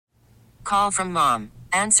Call from mom.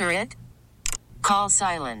 Answer it. Call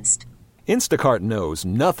silenced. Instacart knows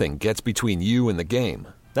nothing gets between you and the game.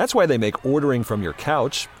 That's why they make ordering from your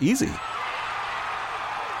couch easy.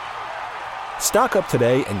 Stock up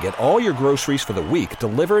today and get all your groceries for the week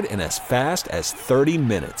delivered in as fast as 30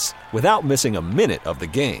 minutes without missing a minute of the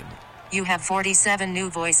game. You have 47 new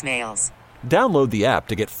voicemails. Download the app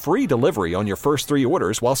to get free delivery on your first 3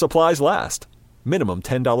 orders while supplies last. Minimum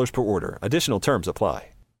 $10 per order. Additional terms apply.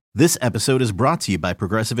 This episode is brought to you by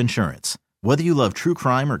Progressive Insurance. Whether you love true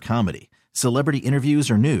crime or comedy, celebrity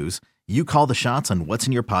interviews or news, you call the shots on what's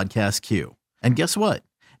in your podcast queue. And guess what?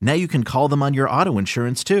 Now you can call them on your auto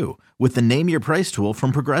insurance too with the Name Your Price tool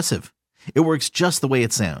from Progressive. It works just the way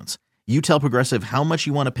it sounds. You tell Progressive how much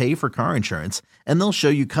you want to pay for car insurance, and they'll show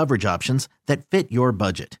you coverage options that fit your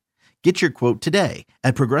budget. Get your quote today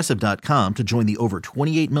at Progressive.com to join the over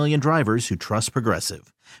 28 million drivers who trust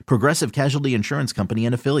Progressive. Progressive Casualty Insurance Company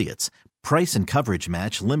and Affiliates. Price and coverage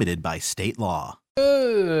match limited by state law.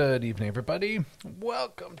 Good evening, everybody.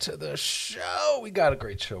 Welcome to the show. We got a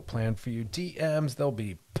great show planned for you. DMs, they'll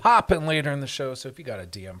be popping later in the show. So if you got a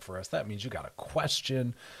DM for us, that means you got a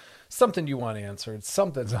question, something you want answered,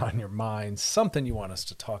 something's on your mind, something you want us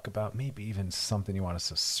to talk about, maybe even something you want us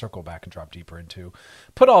to circle back and drop deeper into.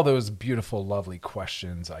 Put all those beautiful, lovely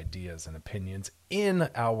questions, ideas, and opinions in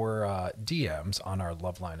our DMs on our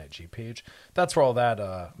Loveline at G page. That's where all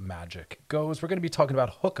that magic goes. We're going to be talking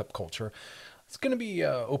about hookup culture. It's going to be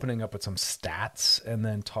opening up with some stats and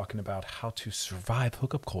then talking about how to survive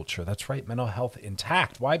hookup culture. That's right, mental health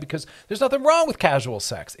intact. Why? Because there's nothing wrong with casual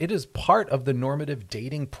sex. It is part of the normative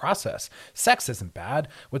dating process. Sex isn't bad.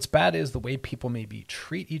 What's bad is the way people maybe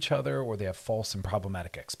treat each other, or they have false and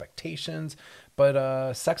problematic expectations.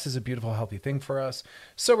 But sex is a beautiful, healthy thing for us.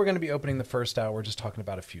 So we're going to be opening the first hour just talking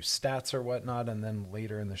about a few stats or whatnot. And then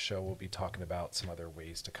later in the show, we'll be talking about some other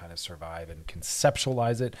ways to kind of survive and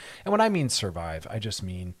conceptualize it. And when I mean survive, I just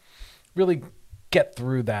mean really get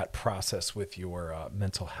through that process with your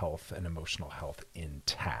mental health and emotional health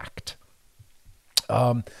intact.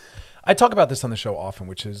 I talk about this on the show often,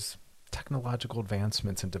 which is technological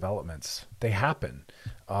advancements and developments. They happen.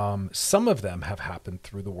 Some of them have happened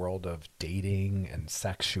through the world of dating and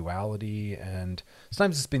sexuality, and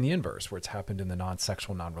sometimes it's been the inverse, where it's happened in the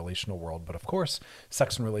non-sexual, non-relational world. But of course,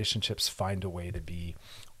 sex and relationships find a way to be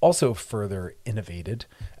also further innovated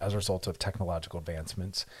as a result of technological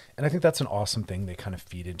advancements. And I think that's an awesome thing. They kind of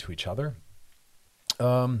feed into each other.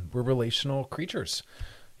 We're relational creatures.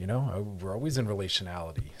 You know, we're always in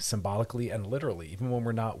relationality, symbolically and literally. Even when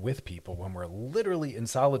we're not with people, when we're literally in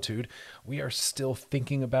solitude, we are still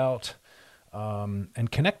thinking about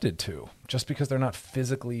and connected to. Just because they're not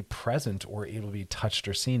physically present or able to be touched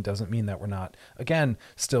or seen doesn't mean that we're not, again,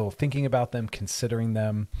 still thinking about them, considering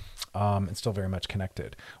them, and still very much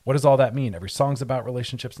connected. What does all that mean? Every song's about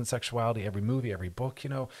relationships and sexuality, every movie, every book, you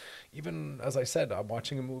know. Even as I said, I'm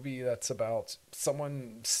watching a movie that's about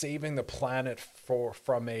someone saving the planet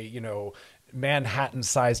from a, you know,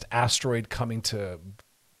 Manhattan-sized asteroid coming to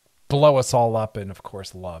blow us all up. And of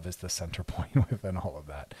course, love is the center point within all of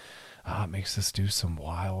that. It makes us do some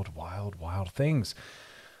wild, wild, wild things.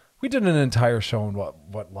 We did an entire show on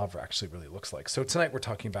what love actually really looks like. So tonight we're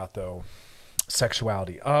talking about, though,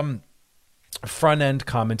 sexuality. Front end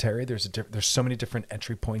commentary. There's so many different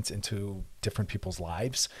entry points into different people's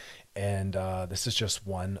lives, and this is just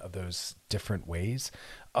one of those different ways.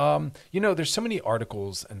 You know, there's so many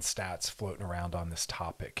articles and stats floating around on this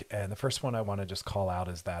topic, and the first one I want to just call out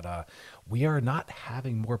is that we are not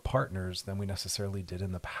having more partners than we necessarily did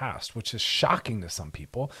in the past, which is shocking to some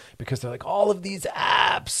people because they're like, all of these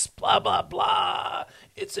apps, blah, blah, blah.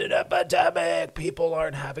 It's an epidemic. People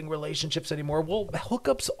aren't having relationships anymore. Well,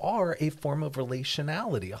 hookups are a form of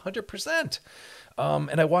relationality, 100%.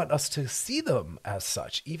 And I want us to see them as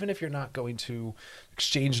such, even if you're not going to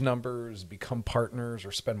exchange numbers, become partners,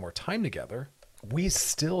 or spend more time together, we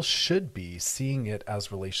still should be seeing it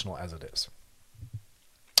as relational as it is.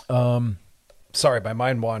 Sorry, my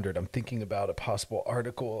mind wandered. I'm thinking about a possible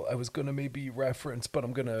article I was going to maybe reference, but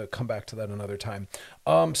I'm going to come back to that another time.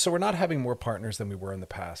 So we're not having more partners than we were in the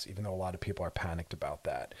past, even though a lot of people are panicked about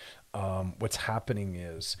that. What's happening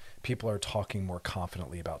is people are talking more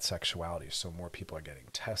confidently about sexuality. So more people are getting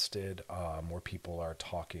tested. More people are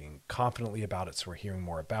talking confidently about it. So we're hearing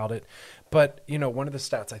more about it. But, you know, one of the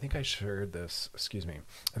stats, I think I shared this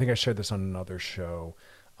on another show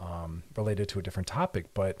related to a different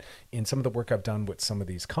topic. But in some of the work I've done with some of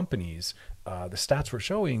these companies, the stats were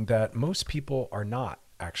showing that most people are not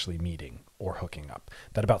actually meeting or hooking up,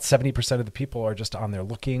 that about 70% of the people are just on there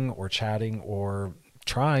looking or chatting or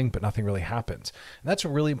trying, but nothing really happens. And that's a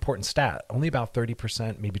really important stat. Only about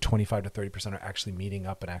 30%, maybe 25 to 30% are actually meeting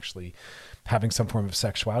up and actually having some form of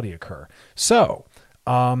sexuality occur. So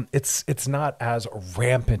it's not as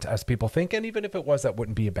rampant as people think. And even if it was, that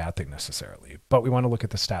wouldn't be a bad thing necessarily. But we want to look at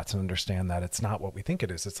the stats and understand that it's not what we think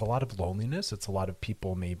it is. It's a lot of loneliness. It's a lot of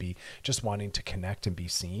people maybe just wanting to connect and be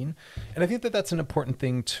seen. And I think that that's an important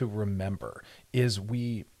thing to remember is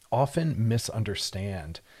we often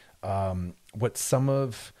misunderstand what some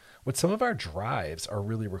of our drives are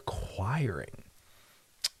really requiring.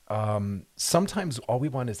 Sometimes all we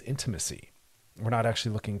want is intimacy. We're not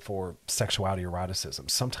actually looking for sexuality or eroticism.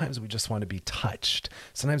 Sometimes we just want to be touched.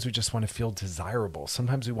 Sometimes we just want to feel desirable.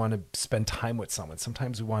 Sometimes we want to spend time with someone.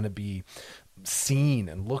 Sometimes we want to be seen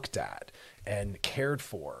and looked at and cared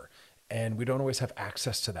for. And we don't always have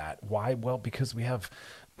access to that. Why? Well, because we have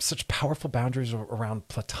such powerful boundaries around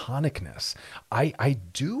platonicness. I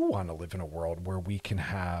do want to live in a world where we can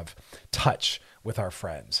have touch with our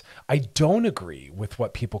friends. I don't agree with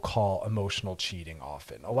what people call emotional cheating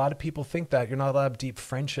often. A lot of people think that you're not allowed to have deep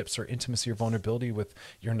friendships or intimacy or vulnerability with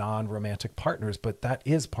your non-romantic partners, but that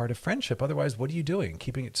is part of friendship. Otherwise, what are you doing?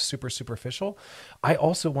 Keeping it super superficial? I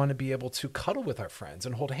also want to be able to cuddle with our friends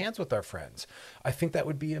and hold hands with our friends. I think that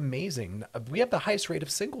would be amazing. We have the highest rate of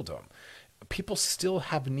singledom. People still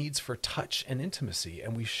have needs for touch and intimacy,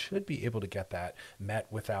 and we should be able to get that met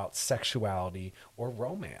without sexuality or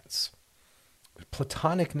romance.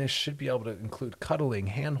 Platonicness should be able to include cuddling,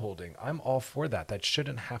 hand-holding. I'm all for that. That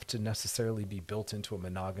shouldn't have to necessarily be built into a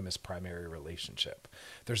monogamous primary relationship.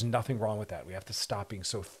 There's nothing wrong with that. We have to stop being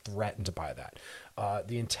so threatened by that.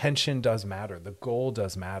 The intention does matter. The goal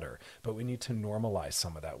does matter. But we need to normalize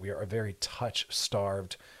some of that. We are a very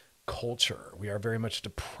touch-starved culture. We are very much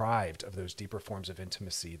deprived of those deeper forms of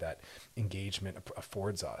intimacy that engagement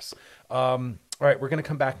affords us. All right, we're going to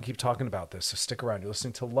come back and keep talking about this, so stick around. You're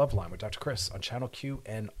listening to Loveline with Dr. Chris on Channel Q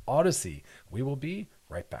and Odyssey. We will be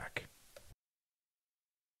right back.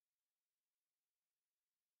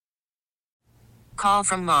 Call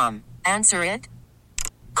from mom. Answer it.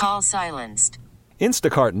 Call silenced.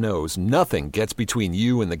 Instacart knows nothing gets between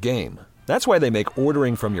you and the game. That's why they make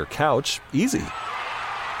ordering from your couch easy.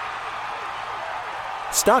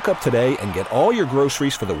 Stock up today and get all your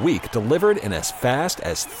groceries for the week delivered in as fast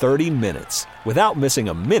as 30 minutes without missing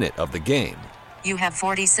a minute of the game. You have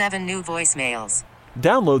 47 new voicemails.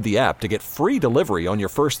 Download the app to get free delivery on your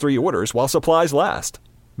first 3 orders while supplies last.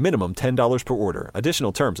 Minimum $10 per order.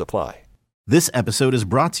 Additional terms apply. This episode is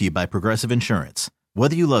brought to you by Progressive Insurance.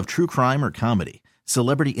 Whether you love true crime or comedy,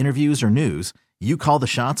 celebrity interviews or news, you call the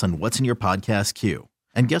shots on what's in your podcast queue.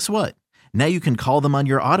 And guess what? Now you can call them on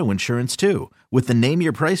your auto insurance too with the Name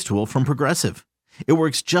Your Price tool from Progressive. It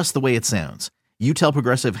works just the way it sounds. You tell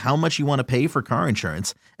Progressive how much you want to pay for car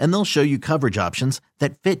insurance, and they'll show you coverage options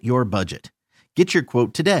that fit your budget. Get your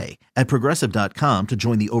quote today at Progressive.com to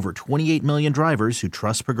join the over 28 million drivers who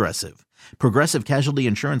trust Progressive. Progressive Casualty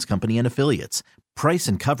Insurance Company and Affiliates. Price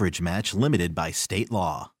and coverage match limited by state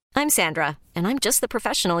law. I'm Sandra, and I'm just the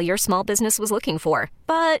professional your small business was looking for.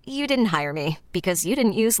 But you didn't hire me because you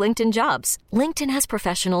didn't use LinkedIn Jobs. LinkedIn has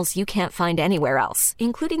professionals you can't find anywhere else,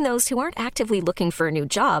 including those who aren't actively looking for a new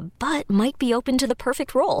job, but might be open to the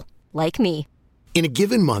perfect role, like me. In a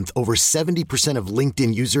given month, over 70% of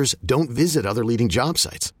LinkedIn users don't visit other leading job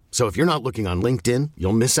sites. So if you're not looking on LinkedIn,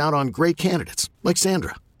 you'll miss out on great candidates like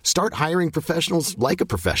Sandra. Start hiring professionals like a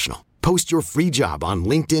professional. Post your free job on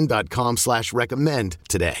linkedin.com/recommend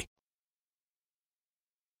today.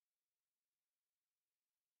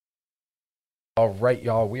 All right,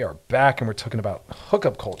 y'all, we are back and we're talking about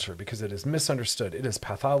hookup culture because it is misunderstood. It is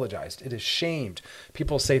pathologized. It is shamed.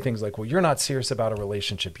 People say things like, well, you're not serious about a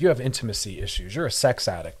relationship. You have intimacy issues. You're a sex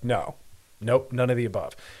addict. No, nope, none of the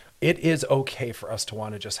above. It is okay for us to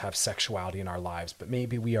want to just have sexuality in our lives, but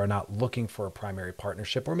maybe we are not looking for a primary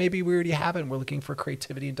partnership, or maybe we already have it and we're looking for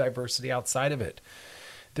creativity and diversity outside of it.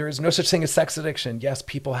 There is no such thing as sex addiction. Yes,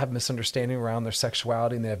 people have misunderstanding around their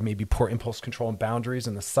sexuality and they have maybe poor impulse control and boundaries,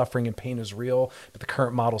 and the suffering and pain is real, but the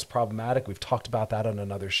current model is problematic. We've talked about that on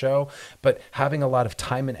another show. But having a lot of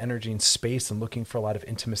time and energy and space and looking for a lot of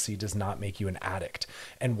intimacy does not make you an addict.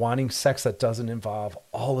 And wanting sex that doesn't involve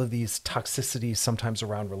all of these toxicities, sometimes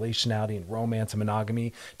around relationality and romance and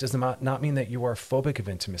monogamy, does not mean that you are phobic of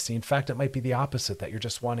intimacy. In fact, it might be the opposite, that you're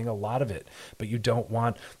just wanting a lot of it, but you don't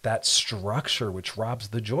want that structure which robs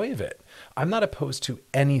the joy of it. I'm not opposed to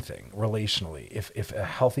anything relationally if a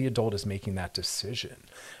healthy adult is making that decision,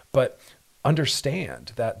 but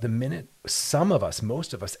understand that the minute some of us,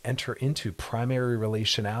 most of us, enter into primary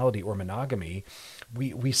relationality or monogamy,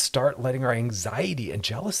 we start letting our anxiety and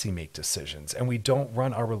jealousy make decisions, and we don't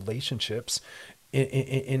run our relationships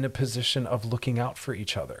in a position of looking out for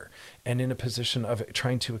each other and in a position of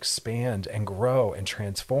trying to expand and grow and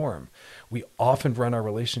transform. We often run our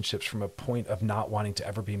relationships from a point of not wanting to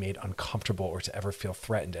ever be made uncomfortable or to ever feel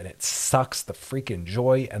threatened. And it sucks the freaking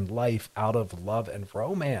joy and life out of love and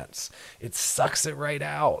romance. It sucks it right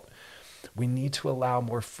out. We need to allow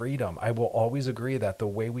more freedom. I will always agree that the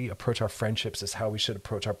way we approach our friendships is how we should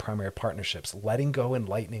approach our primary partnerships, letting go and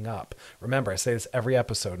lightening up. Remember, I say this every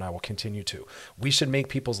episode and I will continue to. We should make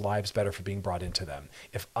people's lives better for being brought into them.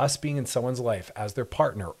 If us being in someone's life as their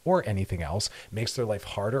partner or anything else makes their life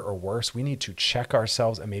harder or worse, we need to check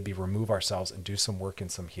ourselves and maybe remove ourselves and do some work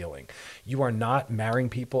and some healing. You are not marrying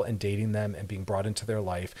people and dating them and being brought into their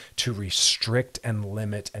life to restrict and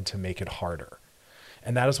limit and to make it harder.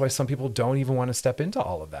 And that is why some people don't even want to step into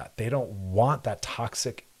all of that. They don't want that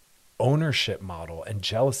toxic ownership model and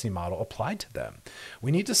jealousy model applied to them. We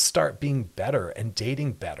need to start being better and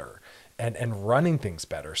dating better and running things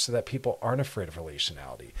better so that people aren't afraid of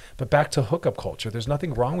relationality. But back to hookup culture, there's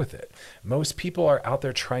nothing wrong with it. Most people are out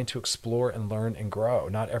there trying to explore and learn and grow.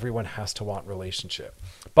 Not everyone has to want relationship.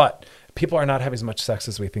 But people are not having as much sex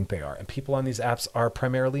as we think they are. And people on these apps are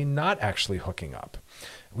primarily not actually hooking up.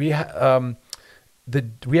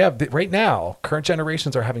 Right now, current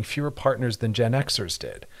generations are having fewer partners than Gen Xers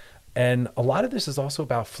did. And a lot of this is also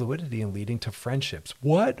about fluidity and leading to friendships.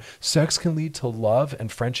 What? Sex can lead to love and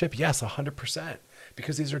friendship? Yes, 100%.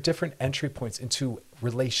 Because these are different entry points into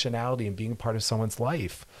relationality and being a part of someone's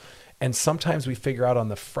life. And sometimes we figure out on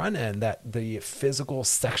the front end that the physical,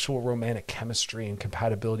 sexual, romantic chemistry and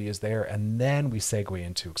compatibility is there. And then we segue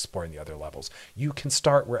into exploring the other levels. You can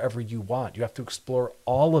start wherever you want. You have to explore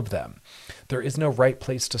all of them. There is no right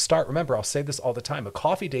place to start. Remember, I'll say this all the time. A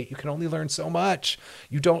coffee date, you can only learn so much.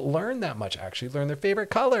 You don't learn that much, actually. You learn their favorite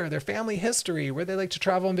color, their family history, where they like to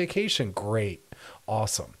travel on vacation. Great.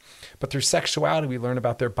 Awesome. But through sexuality, we learn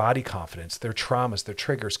about their body confidence, their traumas, their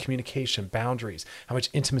triggers, communication, boundaries, how much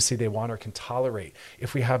intimacy they want or can tolerate.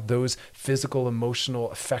 If we have those physical, emotional,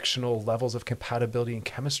 affectional levels of compatibility and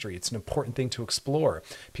chemistry, it's an important thing to explore.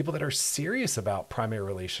 People that are serious about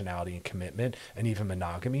primary relationality and commitment and even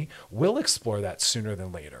monogamy will explore that sooner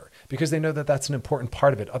than later because they know that that's an important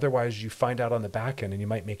part of it. Otherwise, you find out on the back end and you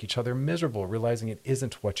might make each other miserable, realizing it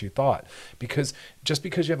isn't what you thought. Because just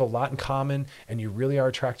because you have a lot in common and you really are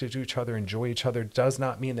attracted to each other, enjoy each other, does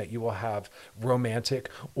not mean that you will have romantic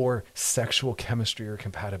or sexual chemistry or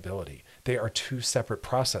compatibility. They are two separate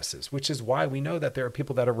processes, which is why we know that there are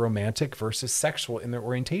people that are romantic versus sexual in their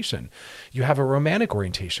orientation. You have a romantic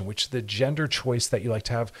orientation, which is the gender choice that you like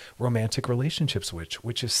to have romantic relationships with,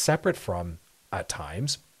 which is separate from, at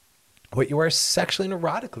times, what you are sexually and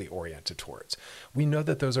erotically oriented towards. We know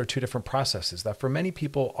that those are two different processes that for many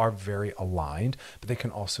people are very aligned, but they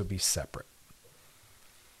can also be separate.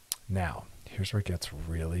 Now, here's where it gets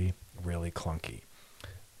really, really clunky.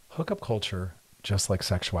 Hookup culture, just like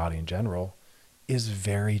sexuality in general, is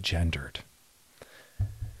very gendered.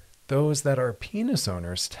 Those that are penis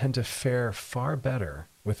owners tend to fare far better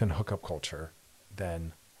within hookup culture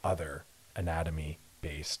than other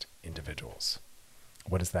anatomy-based individuals.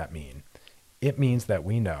 What does that mean? It means that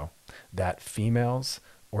we know that females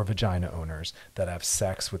or vagina owners that have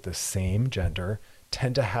sex with the same gender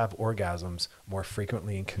tend to have orgasms more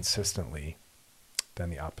frequently and consistently than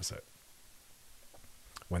the opposite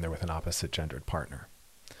when they're with an opposite gendered partner.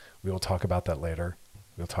 We will talk about that later.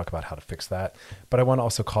 We'll talk about how to fix that. But I want to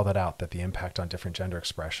also call that out, that the impact on different gender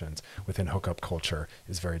expressions within hookup culture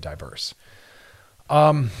is very diverse.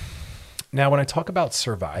 Now, when I talk about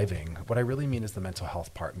surviving, what I really mean is the mental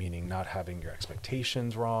health part, meaning not having your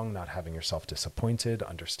expectations wrong, not having yourself disappointed,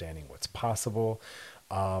 understanding what's possible.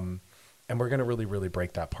 And we're going to really, really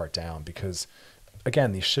break that part down because,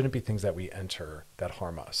 again, these shouldn't be things that we enter that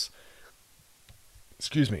harm us.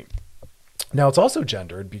 Excuse me. Now, it's also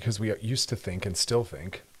gendered because we used to think and still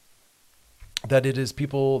think that it is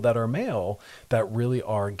people that are male that really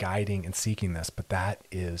are guiding and seeking this, but that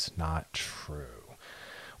is not true.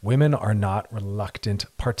 Women are not reluctant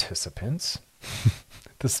participants.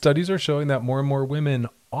 The studies are showing that more and more women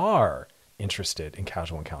are interested in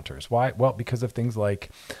casual encounters. Why? Well, because of things like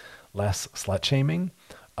less slut shaming,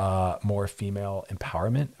 more female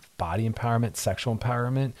empowerment, body empowerment, sexual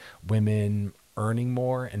empowerment, women earning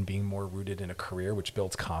more and being more rooted in a career, which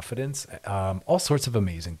builds confidence, all sorts of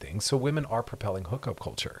amazing things. So women are propelling hookup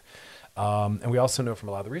culture. And we also know from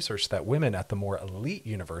a lot of the research that women at the more elite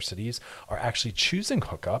universities are actually choosing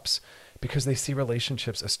hookups because they see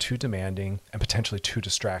relationships as too demanding and potentially too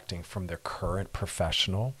distracting from their current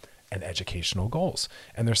professional and educational goals.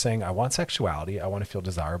 And they're saying, I want sexuality. I want to feel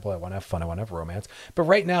desirable. I want to have fun. I want to have romance. But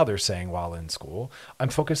right now they're saying, while in school, I'm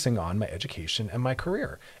focusing on my education and my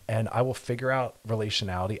career, and I will figure out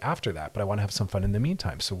relationality after that. But I want to have some fun in the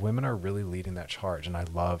meantime. So women are really leading that charge. And I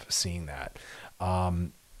love seeing that.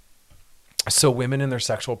 So women in their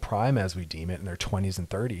sexual prime, as we deem it, in their 20s and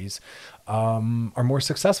 30s, are more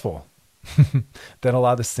successful than a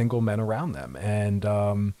lot of the single men around them.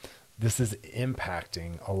 And this is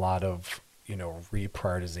impacting a lot of,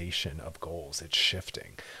 reprioritization of goals. It's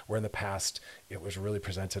shifting. Where in the past, it was really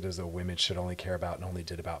presented as though women should only care about and only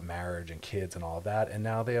did about marriage and kids and all of that. And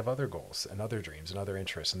now they have other goals and other dreams and other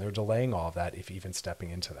interests. And they're delaying all of that, if even stepping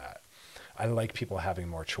into that. I like people having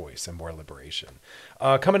more choice and more liberation.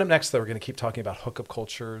 Coming up next, though, we're going to keep talking about hookup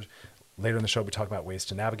culture. Later in the show, we talk about ways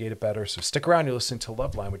to navigate it better. So stick around. You're listening to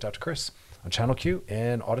Loveline with Dr. Chris on Channel Q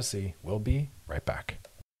and Odyssey. We'll be right back.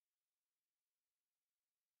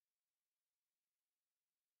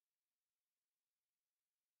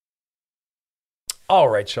 All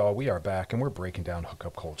right, y'all, we are back and we're breaking down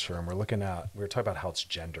hookup culture, and we're talking about how it's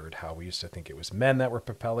gendered, how we used to think it was men that were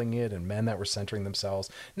propelling it and men that were centering themselves.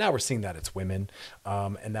 Now we're seeing that it's women,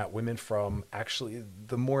 and that women from actually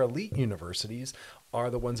the more elite universities are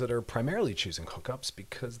the ones that are primarily choosing hookups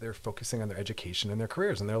because they're focusing on their education and their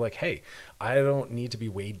careers. And they're like, hey, I don't need to be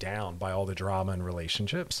weighed down by all the drama in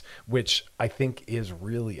relationships, which I think is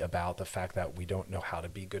really about the fact that we don't know how to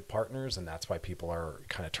be good partners. And that's why people are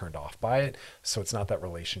kind of turned off by it. So it's not that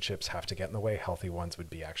relationships have to get in the way. Healthy ones would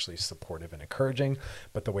be actually supportive and encouraging,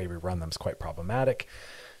 but the way we run them is quite problematic.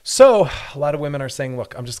 So a lot of women are saying,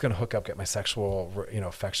 look, I'm just going to hook up, get my sexual,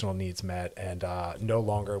 affectional needs met. And no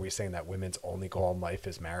longer are we saying that women's only goal in life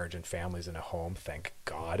is marriage and families and a home. Thank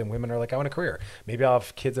God. And women are like, I want a career. Maybe I'll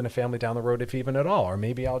have kids and a family down the road, if even at all. Or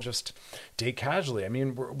maybe I'll just date casually. I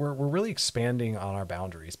mean, we're really expanding on our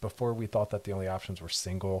boundaries. Before we thought that the only options were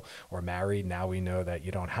single or married. Now we know that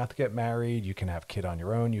you don't have to get married. You can have a kid on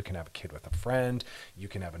your own. You can have a kid with a friend. You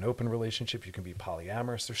can have an open relationship. You can be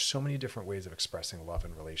polyamorous. There's so many different ways of expressing love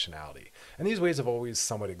and relationality. And these ways have always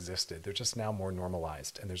somewhat existed. They're just now more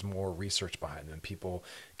normalized, and there's more research behind them. People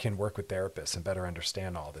can work with therapists and better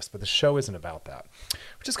understand all this. But the show isn't about that.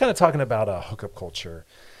 We're just kind of talking about hookup culture.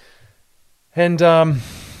 And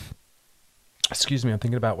excuse me, I'm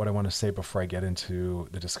thinking about what I want to say before I get into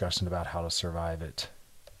the discussion about how to survive it.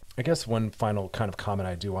 I guess one final kind of comment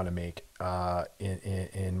I do want to make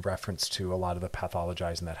in reference to a lot of the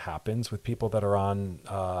pathologizing that happens with people that are on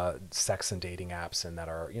sex and dating apps and that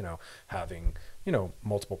are, having,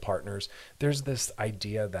 multiple partners. There's this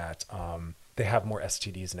idea that they have more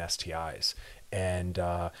STDs and STIs. And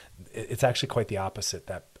it's actually quite the opposite,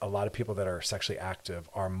 that a lot of people that are sexually active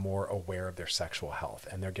are more aware of their sexual health,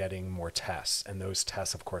 and they're getting more tests. And those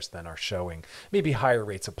tests, of course, then are showing maybe higher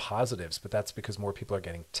rates of positives, but that's because more people are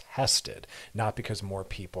getting tested, not because more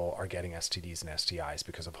people are getting STDs and STIs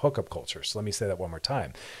because of hookup culture. So let me say that one more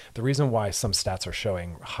time. The reason why some stats are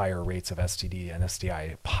showing higher rates of STD and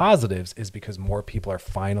STI positives is because more people are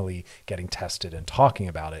finally getting tested and talking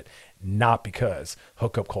about it, not because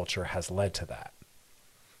hookup culture has led to that.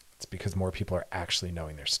 It's because more people are actually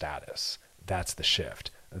knowing their status. That's the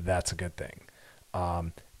shift. That's a good thing.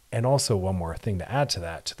 And also one more thing to add to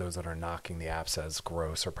that, to those that are knocking the apps as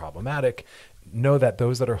gross or problematic, know that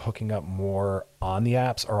those that are hooking up more on the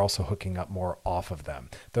apps are also hooking up more off of them.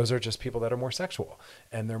 Those are just people that are more sexual,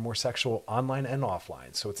 and they're more sexual online and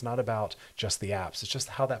offline. So it's not about just the apps. It's just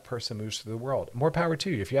how that person moves through the world. More power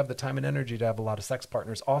to you. If you have the time and energy to have a lot of sex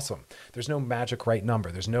partners, awesome. There's no magic right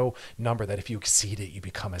number. There's no number that if you exceed it, you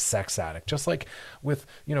become a sex addict. Just like with,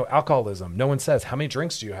 alcoholism, no one says, how many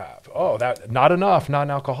drinks do you have? Oh, that not enough, not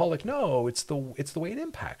an alcoholic. No, it's the way it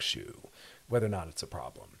impacts you, whether or not it's a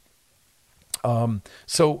problem.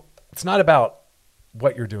 So it's not about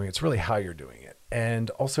what you're doing. It's really how you're doing it.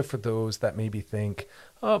 And also for those that maybe think,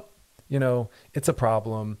 it's a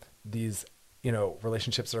problem. These,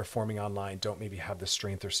 relationships that are forming online don't maybe have the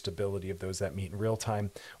strength or stability of those that meet in real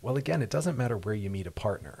time. Well, again, it doesn't matter where you meet a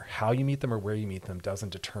partner. How you meet them or where you meet them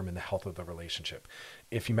doesn't determine the health of the relationship.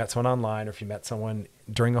 If you met someone online, or if you met someone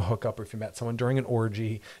during a hookup, or if you met someone during an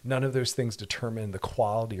orgy, none of those things determine the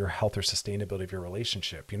quality or health or sustainability of your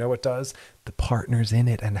relationship. You know what does? The partners in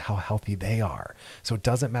it and how healthy they are. So it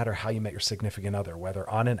doesn't matter how you met your significant other, whether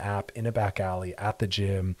on an app, in a back alley, at the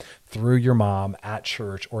gym, through your mom, at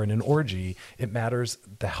church, or in an orgy. It matters.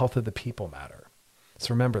 The health of the people matter.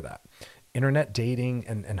 So remember that. Internet dating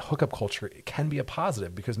and hookup culture, it can be a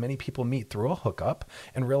positive because many people meet through a hookup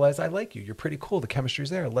and realize, I like you. You're pretty cool. The chemistry's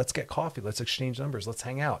there. Let's get coffee. Let's exchange numbers. Let's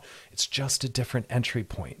hang out. It's just a different entry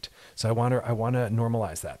point. So I want to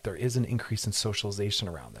normalize that. There is an increase in socialization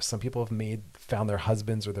around this. Some people have found their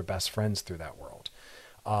husbands or their best friends through that world.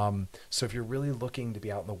 So if you're really looking to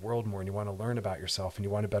be out in the world more and you want to learn about yourself and you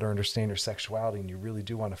want to better understand your sexuality and you really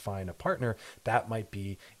do want to find a partner, that might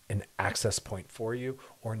be an access point for you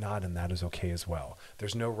or not. And that is okay as well.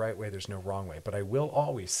 There's no right way. There's no wrong way. But I will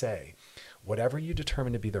always say, whatever you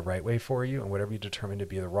determine to be the right way for you and whatever you determine to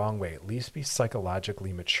be the wrong way, at least be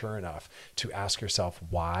psychologically mature enough to ask yourself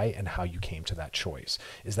why and how you came to that choice.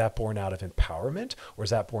 Is that born out of empowerment or is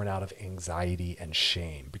that born out of anxiety and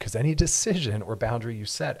shame? Because any decision or boundary you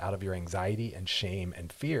set out of your anxiety and shame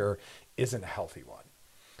and fear isn't a healthy one.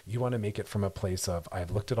 You want to make it from a place of, I've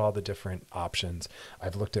looked at all the different options.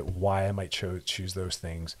 I've looked at why I might choose those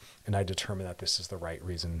things. And I determine that this is the right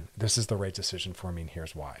reason. This is the right decision for me. And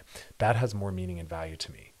here's why. That has more meaning and value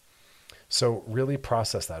to me. So really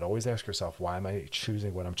process that. Always ask yourself, why am I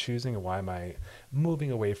choosing what I'm choosing? And why am I moving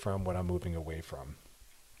away from what I'm moving away from?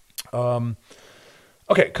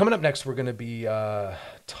 Okay. Coming up next, we're going to be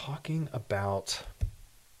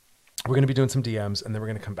we're going to be doing some DMs, and then we're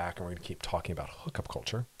going to come back and we're going to keep talking about hookup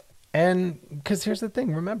culture. And because here's the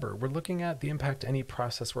thing, remember, we're looking at the impact any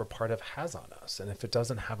process we're a part of has on us. And if it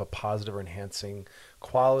doesn't have a positive or enhancing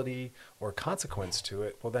quality or consequence to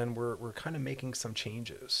it, well, then we're kind of making some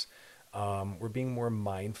changes. We're being more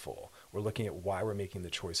mindful. We're looking at why we're making the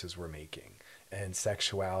choices we're making. And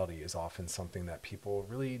sexuality is often something that people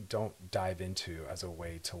really don't dive into as a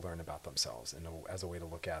way to learn about themselves and as a way to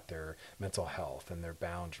look at their mental health and their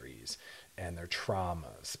boundaries and their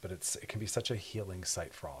traumas. But it can be such a healing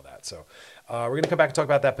site for all that. So we're going to come back and talk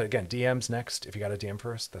about that. But again, DMs next. If you got a DM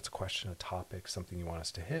for us, that's a question, a topic, something you want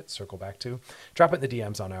us to hit, circle back to, drop it in the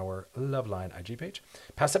DMs on our Loveline IG page.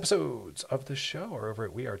 Past episodes of the show are over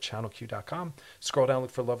at wearechannelq.com. Scroll down,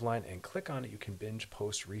 look for Loveline, and click on it. You can binge,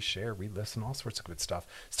 post, reshare, re-listen, all sorts of good stuff.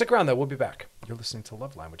 Stick around, though. We'll be back. You're listening to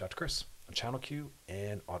Loveline with Dr. Chris on Channel Q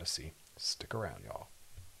and Odyssey. Stick around, y'all.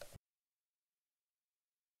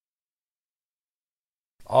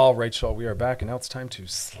 All right, y'all, we are back, and now it's time to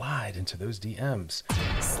slide into those DMs.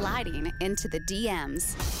 Sliding into the DMs.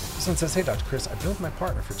 Someone says, hey, Dr. Chris, I've been with my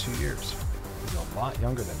partner for 2 years. He's a lot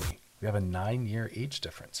younger than me. We have a 9-year age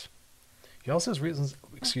difference. He's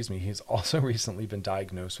also recently been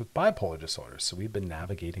diagnosed with bipolar disorder, so we've been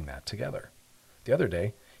navigating that together. The other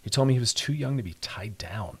day, he told me he was too young to be tied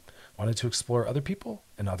down, wanted to explore other people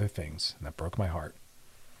and other things, and that broke my heart.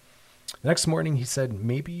 The next morning, he said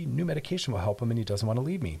maybe new medication will help him and he doesn't want to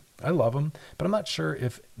leave me. I love him, but I'm not sure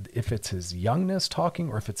if it's his youngness talking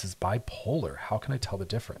or if it's his bipolar. How can I tell the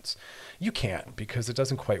difference? You can't, because it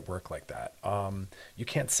doesn't quite work like that. You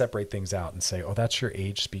can't separate things out and say, oh, that's your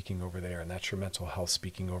age speaking over there, and that's your mental health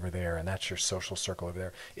speaking over there, and that's your social circle over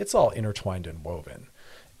there. It's all intertwined and woven.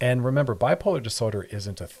 And remember, bipolar disorder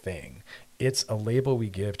isn't a thing. It's a label we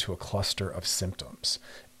give to a cluster of symptoms.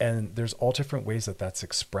 And there's all different ways that that's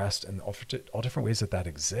expressed and all different ways that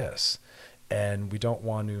exists. And we don't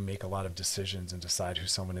want to make a lot of decisions and decide who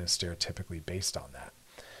someone is stereotypically based on that.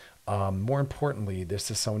 More importantly, this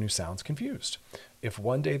is someone who sounds confused. If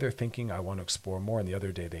one day they're thinking, I want to explore more, and the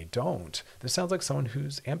other day they don't, this sounds like someone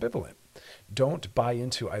who's ambivalent. Don't buy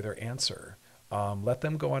into either answer. Let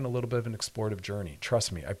them go on a little bit of an explorative journey.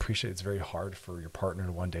 Trust me, I appreciate it's very hard for your partner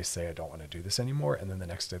to one day say, I don't want to do this anymore. And then the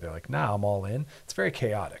next day they're like, nah, I'm all in. It's very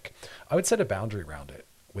chaotic. I would set a boundary around it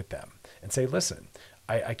with them and say, listen,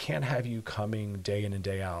 I can't have you coming day in and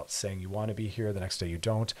day out saying you want to be here, the next day you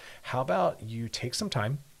don't. How about you take some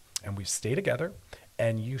time and we stay together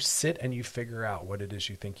and you sit and you figure out what it is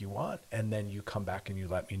you think you want. And then you come back and you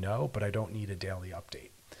let me know, but I don't need a daily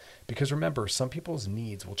update. Because remember, some people's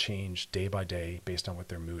needs will change day by day based on what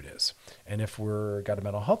their mood is. And if we're got a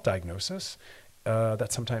mental health diagnosis,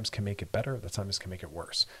 that sometimes can make it better. That sometimes can make it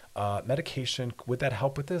worse. Medication, would that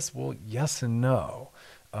help with this? Well, yes and no.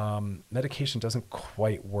 Medication doesn't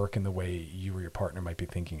quite work in the way you or your partner might be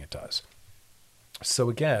thinking it does. So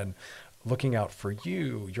again, looking out for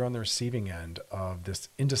you, you're on the receiving end of this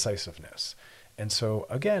indecisiveness. And so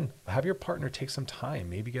again, have your partner take some time,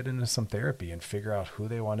 maybe get into some therapy and figure out who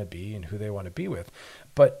they want to be and who they want to be with.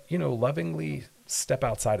 But, lovingly step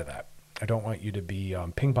outside of that I don't want you to be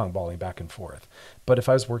ping pong balling back and forth. But if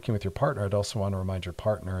I was working with your partner, I'd also want to remind your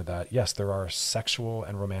partner that yes, there are sexual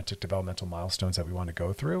and romantic developmental milestones that we want to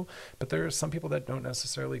go through, but there are some people that don't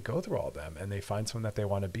necessarily go through all of them, and they find someone that they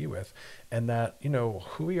want to be with, and that, you know,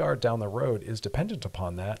 who we are down the road is dependent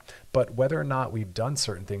upon that. But whether or not we've done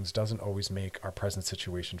certain things doesn't always make our present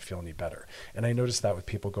situation feel any better. And I noticed that with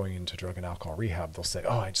people going into drug and alcohol rehab, they'll say,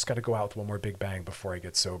 oh, I just got to go out with one more big bang before I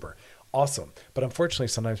get sober. Awesome. But unfortunately,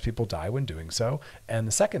 sometimes people die when doing so. And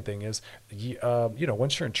the second thing is,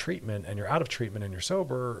 once you're in treatment and you're out of treatment and you're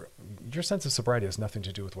sober, your sense of sobriety has nothing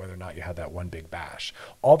to do with whether or not you had that one big bash.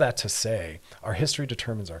 All that to say, our history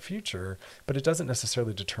determines our future, but it doesn't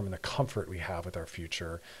necessarily determine the comfort we have with our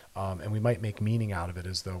future. And we might make meaning out of it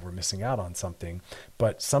as though we're missing out on something.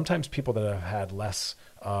 But sometimes people that have had less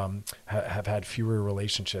have had fewer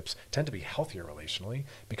relationships tend to be healthier relationally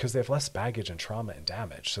because they have less baggage and trauma and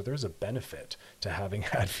damage. So there's a benefit to having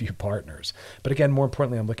had few partners. But again, more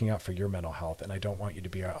importantly, I'm looking out for your mental health, and I don't want you to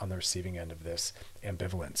be on the receiving end of this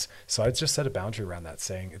ambivalence. So I just set a boundary around that,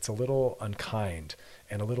 saying it's a little unkind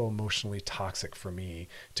and a little emotionally toxic for me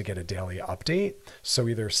to get a daily update. So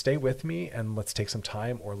either stay with me and let's take some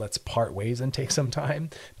time, or let's part ways and take some time.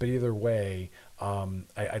 But either way,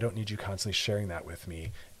 I don't need you constantly sharing that with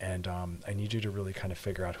me. And I need you to really kind of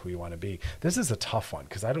figure out who you want to be. This is a tough one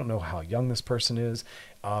because I don't know how young this person is.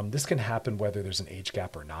 This can happen whether there's an age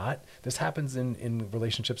gap or not. This happens in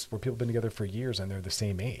relationships where people have been together for years and they're the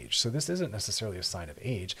same age. So this isn't necessarily a sign of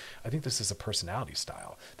age. I think this is a personality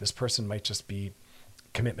style. This person might just be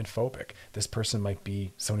commitment phobic. This person might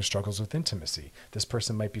be someone who struggles with intimacy. This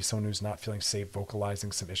person might be someone who's not feeling safe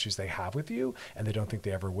vocalizing some issues they have with you, and they don't think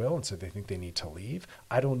they ever will, and so they think they need to leave.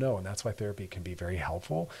 I don't know, and that's why therapy can be very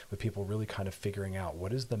helpful with people really kind of figuring out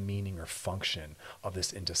what is the meaning or function of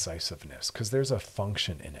this indecisiveness, because there's a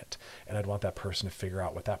function in it, and I'd want that person to figure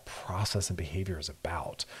out what that process and behavior is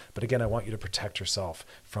about. But again, I want you to protect yourself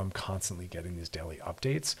from constantly getting these daily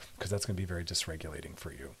updates, because that's going to be very dysregulating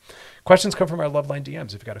for you. Questions come from our Loveline DMs.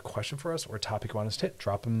 If you've got a question for us or a topic you want us to hit,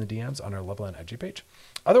 drop them in the DMs on our Loveline IG page.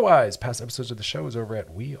 Otherwise, past episodes of the show is over at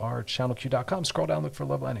wearechannelq.com. Scroll down, look for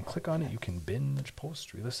Loveline, and click on it. You can binge,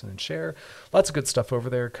 post, re-listen, and share. Lots of good stuff over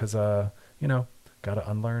there because, got to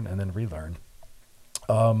unlearn and then relearn.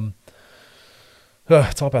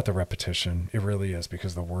 It's all about the repetition. It really is,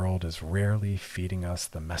 because the world is rarely feeding us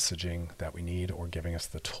the messaging that we need or giving us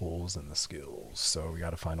the tools and the skills. So we got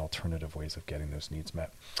to find alternative ways of getting those needs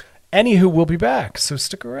met. Anywho, we'll be back. So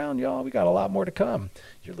stick around, y'all. We got a lot more to come.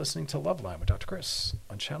 You're listening to Loveline with Dr. Chris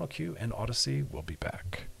on Channel Q and Odyssey. We'll be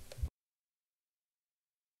back.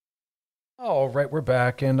 All right, we're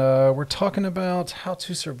back, and we're talking about how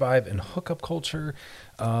to survive in hookup culture.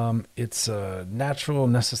 It's a natural,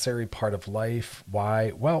 necessary part of life.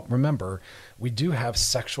 Why? Well, remember, we do have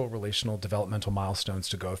sexual, relational, developmental milestones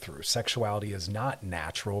to go through. Sexuality is not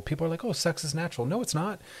natural. People are like, oh, sex is natural. No, it's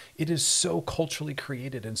not. It is so culturally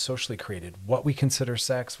created and socially created. What we consider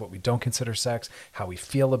sex, what we don't consider sex, how we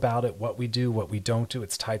feel about it, what we do, what we don't do.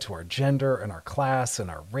 It's tied to our gender and our class and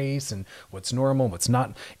our race and what's normal, what's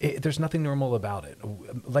not. There's nothing normal about it.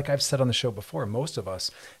 Like I've said on the show before, most of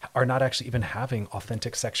us are not actually even having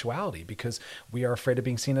authentic sexuality because we are afraid of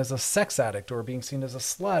being seen as a sex addict or being seen as a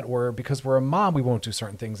slut, or because we're a mom, we won't do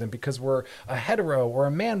certain things. And because we're a hetero or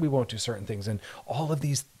a man, we won't do certain things. And all of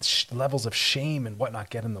these levels of shame and whatnot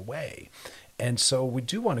get in the way. And so we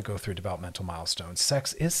do want to go through developmental milestones.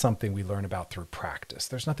 Sex is something we learn about through practice.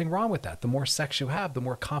 There's nothing wrong with that. The more sex you have, the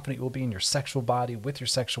more confident you will be in your sexual body, with your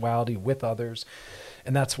sexuality, with others.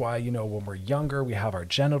 And that's why, when we're younger, we have our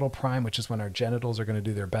genital prime, which is when our genitals are going to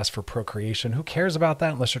do their best for procreation. Who cares about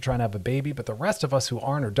that unless you're trying to have a baby? But the rest of us who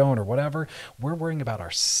aren't or don't or whatever, we're worrying about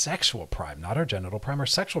our sexual prime, not our genital prime, our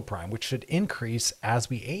sexual prime, which should increase as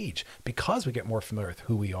we age because we get more familiar with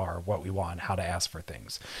who we are, what we want, how to ask for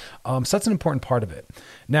things. So that's an important part of it.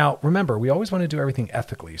 Now, remember, we always want to do everything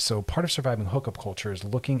ethically. So part of surviving hookup culture is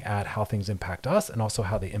looking at how things impact us and also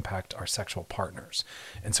how they impact our sexual partners.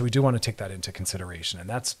 And so we do want to take that into consideration. And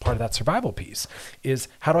that's part of that survival piece is,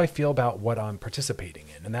 how do I feel about what I'm participating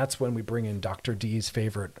in? And that's when we bring in Dr. D's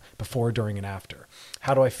favorite before, during, and after.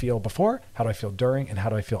 How do I feel before? How do I feel during? And how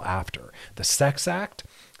do I feel after? The sex act,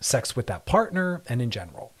 sex with that partner, and in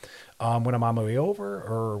general. When I'm on my way over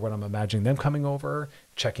or when I'm imagining them coming over,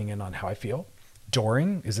 checking in on how I feel.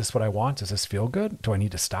 During, is this what I want? Does this feel good? Do I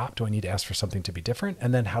need to stop? Do I need to ask for something to be different?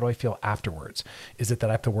 And then how do I feel afterwards? Is it that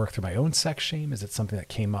I have to work through my own sex shame? Is it something that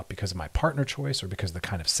came up because of my partner choice or because of the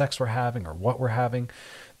kind of sex we're having or what we're having?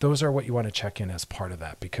 Those are what you want to check in as part of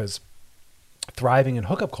that, because Thriving in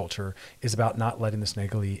hookup culture is about not letting this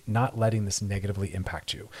negatively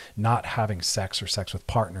impact you, not having sex or sex with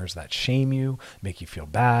partners that shame you, make you feel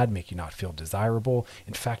bad, make you not feel desirable.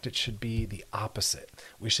 In fact, it should be the opposite.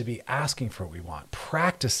 We should be asking for what we want,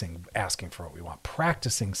 practicing asking for what we want,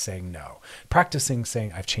 practicing saying no, practicing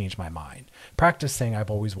saying I've changed my mind, practice saying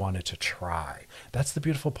I've always wanted to try. That's the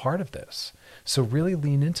beautiful part of this. So really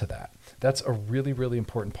lean into that. That's a really, really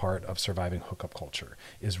important part of surviving hookup culture,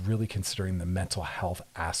 is really considering the mental health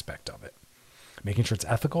aspect of it. Making sure it's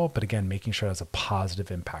ethical, but again, making sure it has a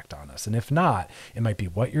positive impact on us. And if not, it might be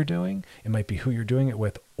what you're doing, it might be who you're doing it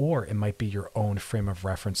with, or it might be your own frame of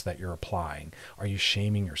reference that you're applying. Are you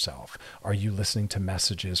shaming yourself? Are you listening to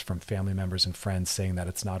messages from family members and friends saying that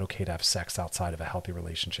it's not okay to have sex outside of a healthy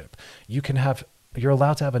relationship? You're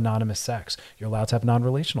allowed to have anonymous sex. You're allowed to have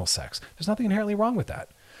non-relational sex. There's nothing inherently wrong with that.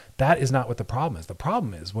 That is not what the problem is. The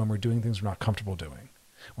problem is when we're doing things we're not comfortable doing,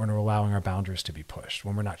 when we're allowing our boundaries to be pushed,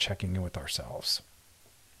 when we're not checking in with ourselves.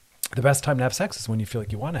 The best time to have sex is when you feel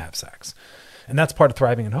like you want to have sex. And that's part of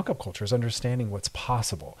thriving in hookup culture, is understanding what's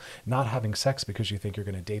possible, not having sex because you think you're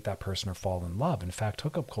going to date that person or fall in love. In fact,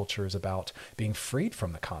 hookup culture is about being freed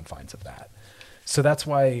from the confines of that. So that's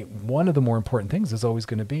why one of the more important things is always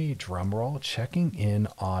going to be, drumroll, checking in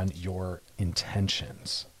on your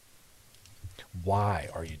intentions. Why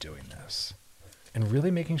are you doing this? And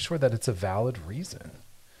really making sure that it's a valid reason.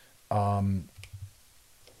 Why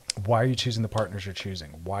are you choosing the partners you're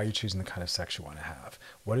choosing? Why are you choosing the kind of sex you want to have?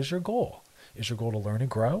 What is your goal? Is your goal to learn and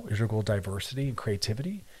grow? Is your goal diversity and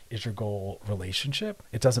creativity? Is your goal relationship?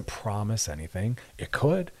 It doesn't promise anything. It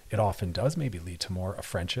could. It often does maybe lead to more a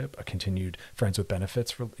friendship, a continued friends with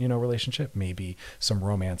benefits, relationship, maybe some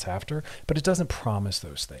romance after, but it doesn't promise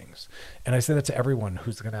those things. And I say that to everyone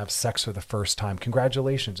who's going to have sex for the first time.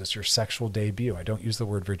 Congratulations. It's your sexual debut. I don't use the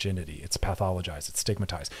word virginity. It's pathologized. It's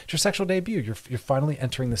stigmatized. It's your sexual debut. You're finally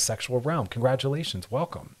entering the sexual realm. Congratulations.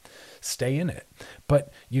 Welcome. Stay in it.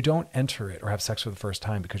 But you don't enter it or have sex for the first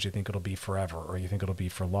time because you think it'll be forever or you think it'll be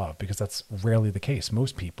for love, because that's rarely the case.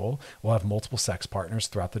 Most people will have multiple sex partners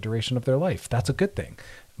throughout the duration of their life. That's a good thing.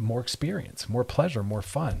 More experience, more pleasure, more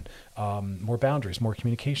fun, more boundaries, more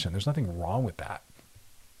communication. There's nothing wrong with that.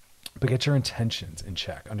 But get your intentions in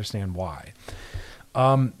check. Understand why.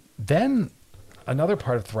 Then another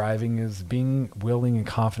part of thriving is being willing and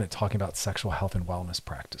confident talking about sexual health and wellness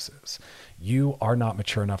practices. You are not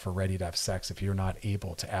mature enough or ready to have sex if you're not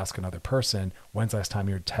able to ask another person, when's the last time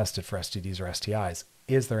you were tested for STDs or STIs?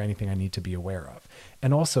 Is there anything I need to be aware of?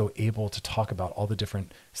 And also able to talk about all the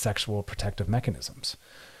different sexual protective mechanisms.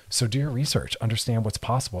 So do your research, understand what's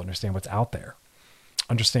possible, understand what's out there.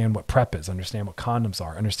 Understand what PrEP is, understand what condoms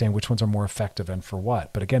are, understand which ones are more effective and for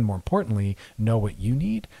what. But again, more importantly, know what you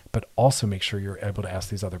need, but also make sure you're able to ask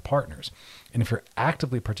these other partners. And if you're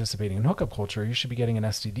actively participating in hookup culture, you should be getting an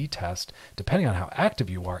STD test, depending on how active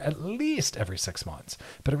you are, at least every 6 months.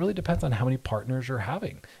 But it really depends on how many partners you're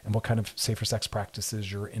having and what kind of safer sex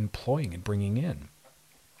practices you're employing and bringing in.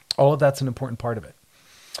 All of that's an important part of it.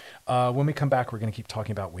 When we come back, we're going to keep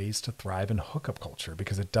talking about ways to thrive in hookup culture,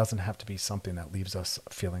 because it doesn't have to be something that leaves us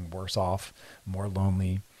feeling worse off, more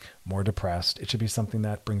lonely, more depressed. It should be something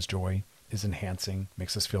that brings joy, is enhancing,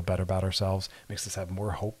 makes us feel better about ourselves, makes us have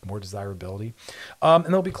more hope, more desirability. And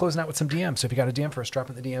they'll be closing out with some DMs. So if you got a DM for us, drop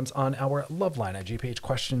in the DMs on our love line at GPH.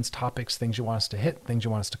 Questions, topics, things you want us to hit, things you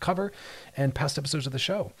want us to cover, and past episodes of the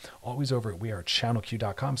show. Always over at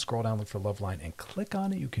wearechannelq.com. Scroll down, look for Loveline, and click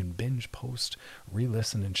on it. You can binge, post,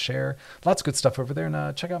 re-listen, and share. Lots of good stuff over there.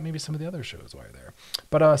 And check out maybe some of the other shows while you're there.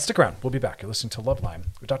 But stick around. We'll be back. You're listening to Loveline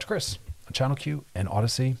with Dr. Chris on Channel Q and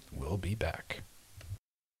Odyssey. We'll be back.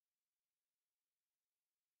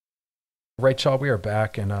 Right, y'all, we are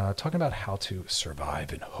back and talking about how to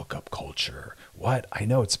survive in hookup culture. What? I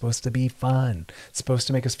know it's supposed to be fun. It's supposed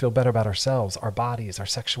to make us feel better about ourselves, our bodies, our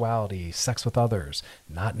sexuality, sex with others,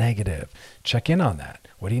 not negative. Check in on that.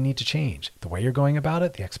 What do you need to change? The way you're going about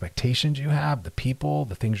it, the expectations you have, the people,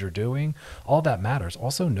 the things you're doing, all that matters.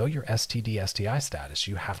 Also, know your STD, STI status.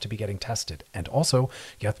 You have to be getting tested. And also,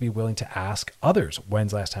 you have to be willing to ask others,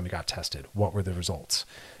 when's the last time you got tested? What were the results?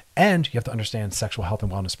 And you have to understand sexual health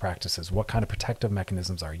and wellness practices. What kind of protective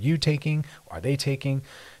mechanisms are you taking? Are they taking?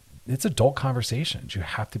 It's adult conversations. You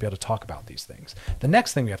have to be able to talk about these things. The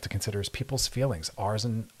next thing we have to consider is people's feelings, ours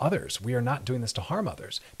and others. We are not doing this to harm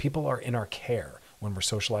others. People are in our care when we're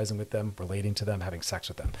socializing with them, relating to them, having sex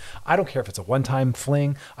with them. I don't care if it's a one-time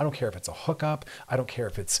fling. I don't care if it's a hookup. I don't care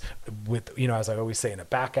if it's with, as I always say, in a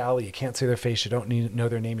back alley. You can't see their face. You don't need to know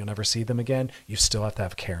their name. You'll never see them again. You still have to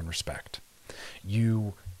have care and respect.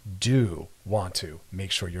 You do want to make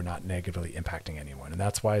sure you're not negatively impacting anyone. And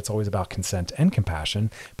that's why it's always about consent and compassion.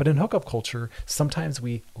 But in hookup culture, sometimes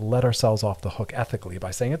we let ourselves off the hook ethically by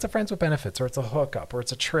saying it's a friends with benefits, or it's a hookup, or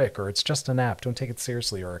it's a trick, or it's just an app, don't take it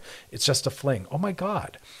seriously, or it's just a fling. Oh my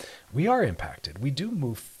God. We are impacted. We do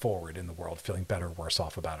move forward in the world feeling better or worse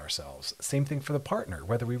off about ourselves. Same thing for the partner,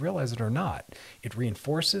 whether we realize it or not. It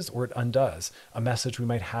reinforces or it undoes a message we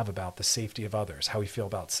might have about the safety of others, how we feel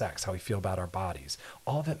about sex, how we feel about our bodies.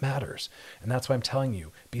 All of it matters. And that's why I'm telling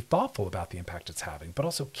you, be thoughtful about the impact it's having, but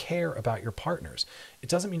also care about your partners. It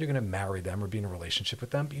doesn't mean you're going to marry them or be in a relationship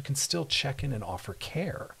with them, but you can still check in and offer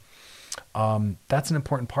care. That's an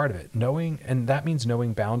important part of it. And that means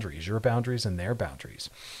knowing boundaries, your boundaries and their boundaries.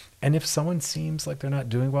 And if someone seems like they're not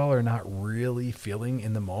doing well or not really feeling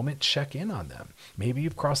in the moment, check in on them. Maybe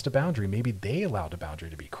you've crossed a boundary. Maybe they allowed a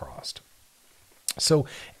boundary to be crossed. So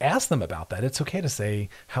ask them about that. It's okay to say,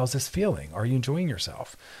 how's this feeling? Are you enjoying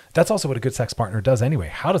yourself? That's also what a good sex partner does anyway.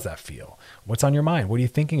 How does that feel? What's on your mind? What are you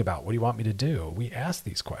thinking about? What do you want me to do? We ask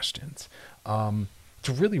these questions. It's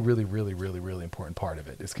a really, really, really, really, really important part of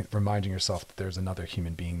it is reminding yourself that there's another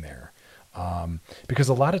human being there. Because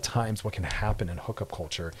a lot of times what can happen in hookup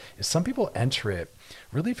culture is some people enter it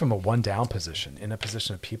really from a one down position, in a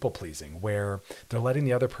position of people pleasing, where they're letting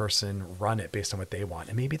the other person run it based on what they want.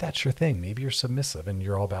 And maybe that's your thing. Maybe you're submissive and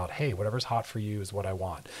you're all about, hey, whatever's hot for you is what I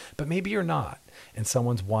want. But maybe you're not. And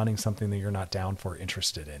someone's wanting something that you're not down for,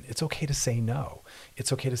 interested in. It's okay to say no.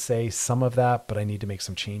 It's okay to say some of that, but I need to make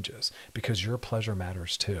some changes, because your pleasure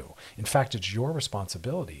matters too. In fact, it's your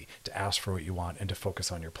responsibility to ask for what you want and to focus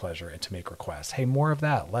on your pleasure and to make requests. Hey, more of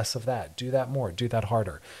that, less of that, do that more, do that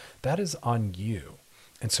harder. That is on you.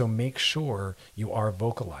 And so make sure you are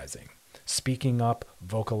vocalizing, speaking up,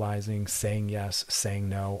 vocalizing, saying yes, saying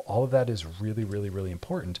no. All of that is really, really, really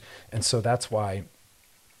important. And so that's why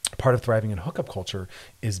part of thriving in hookup culture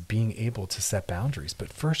is being able to set boundaries.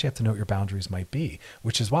 But first you have to know what your boundaries might be,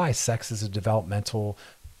 which is why sex is a developmental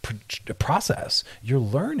process. You're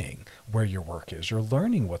learning where your work is. You're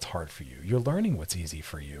learning what's hard for you. You're learning what's easy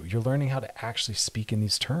for you. You're learning how to actually speak in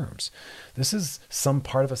these terms. This is some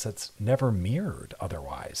part of us that's never mirrored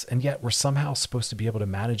otherwise. And yet we're somehow supposed to be able to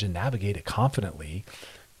manage and navigate it confidently,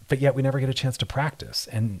 but yet we never get a chance to practice.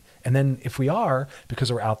 And then if we are,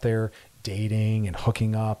 because we're out there dating and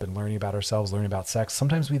hooking up and learning about ourselves, learning about sex,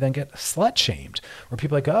 sometimes we then get slut shamed, where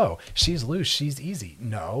people are like, oh, she's loose, she's easy.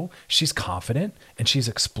 No, she's confident and she's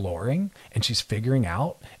exploring and she's figuring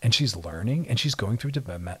out and she's learning and she's going through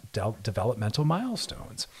developmental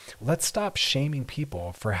milestones. Let's stop shaming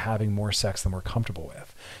people for having more sex than we're comfortable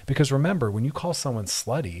with. Because remember, when you call someone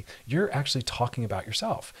slutty, you're actually talking about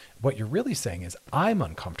yourself. What you're really saying is, I'm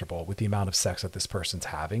uncomfortable with the amount of sex that this person's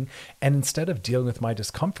having. And instead of dealing with my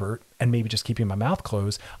discomfort and maybe just keeping my mouth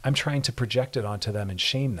closed, I'm trying to project it onto them and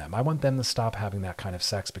shame them. I want them to stop having that kind of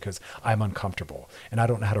sex because I'm uncomfortable and I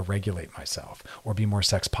don't know how to regulate myself or be more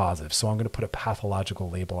sex positive. So I'm going to put a pathological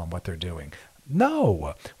label on what they're doing.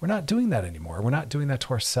 No, we're not doing that anymore. We're not doing that to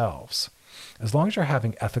ourselves. As long as you're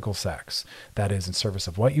having ethical sex, that is in service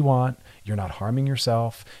of what you want, you're not harming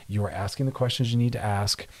yourself, you are asking the questions you need to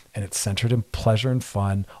ask, and it's centered in pleasure and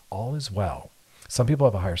fun, all is well. Some people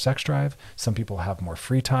have a higher sex drive. Some people have more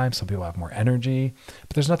free time. Some people have more energy,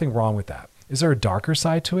 but there's nothing wrong with that. Is there a darker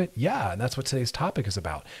side to it? Yeah, and that's what today's topic is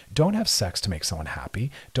about. Don't have sex to make someone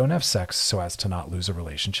happy. Don't have sex so as to not lose a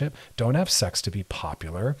relationship. Don't have sex to be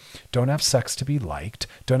popular. Don't have sex to be liked.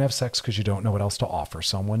 Don't have sex because you don't know what else to offer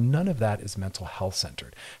someone. None of that is mental health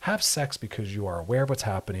centered. Have sex because you are aware of what's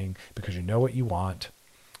happening, because you know what you want,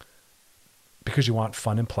 because you want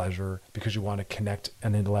fun and pleasure, because you want to connect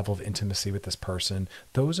and a level of intimacy with this person.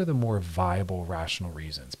 Those are the more viable, rational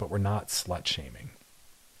reasons, but we're not slut shaming.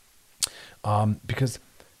 Because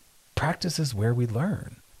practice is where we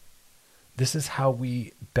learn. This is how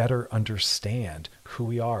we better understand who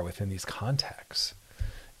we are within these contexts.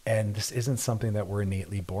 And this isn't something that we're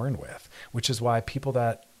innately born with, which is why people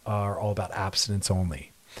that are all about abstinence only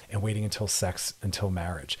and waiting until sex, until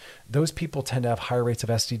marriage, those people tend to have higher rates of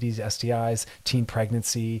STDs, STIs, teen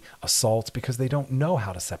pregnancy, assaults, because they don't know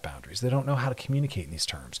how to set boundaries. They don't know how to communicate in these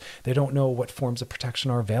terms. They don't know what forms of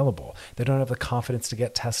protection are available. They don't have the confidence to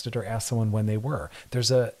get tested or ask someone when they were.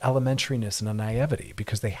 There's a elementariness and a naivety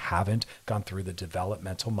because they haven't gone through the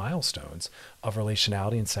developmental milestones of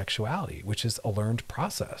relationality and sexuality, which is a learned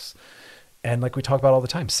process. And like we talk about all the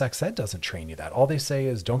time, sex ed doesn't train you that. All they say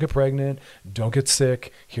is don't get pregnant, don't get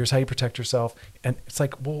sick, here's how you protect yourself. And it's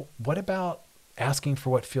like, well, what about asking for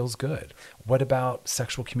what feels good? What about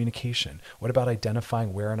sexual communication? What about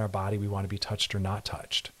identifying where in our body we want to be touched or not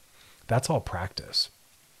touched? That's all practice.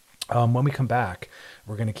 When we come back,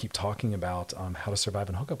 we're going to keep talking about how to survive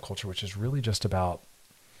in hookup culture, which is really just about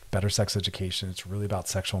better sex education. It's really about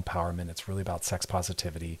sexual empowerment. It's really about sex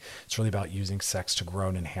positivity. It's really about using sex to grow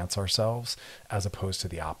and enhance ourselves as opposed to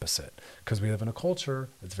the opposite. Because we live in a culture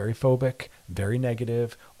that's very phobic, very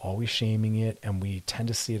negative, always shaming it, and we tend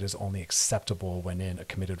to see it as only acceptable when in a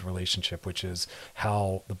committed relationship, which is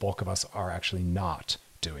how the bulk of us are actually not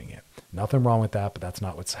doing it. Nothing wrong with that, but that's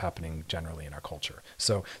not what's happening generally in our culture.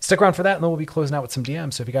 So stick around for that, and then we'll be closing out with some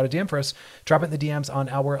DMs. So if you got a DM for us, drop it in the DMs on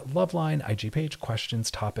our Loveline IG page.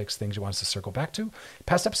 Questions, topics, things you want us to circle back to.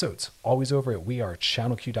 Past episodes, always over at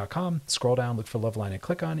wearechannelq.com. Scroll down, look for Loveline, and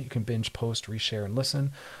click on it. You can binge, post, reshare, and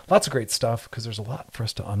listen. Lots of great stuff, because there's a lot for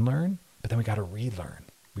us to unlearn, but then we got to relearn.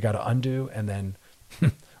 We got to undo and then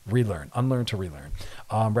relearn, unlearn to relearn.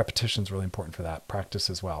 Repetition is really important for that. Practice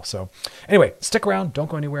as well. So anyway, stick around. Don't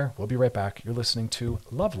go anywhere. We'll be right back. You're listening to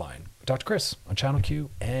Loveline with Dr. Chris on Channel Q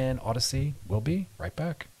and Odyssey. We'll be right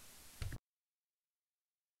back.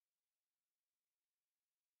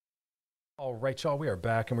 All right, y'all, we are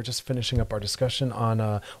back, and we're just finishing up our discussion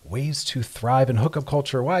on ways to thrive in hookup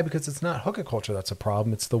culture. Why? Because it's not hookup culture that's a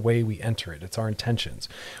problem. It's the way we enter it. It's our intentions.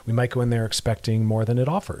 We might go in there expecting more than it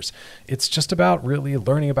offers. It's just about really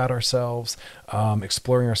learning about ourselves,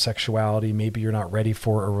 exploring our sexuality. Maybe you're not ready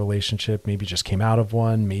for a relationship. Maybe you just came out of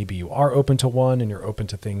one. Maybe you are open to one and you're open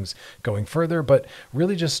to things going further, but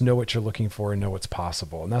really just know what you're looking for and know what's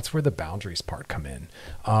possible. And that's where the boundaries part come in.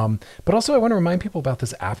 But also I want to remind people about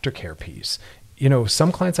this aftercare piece. You know,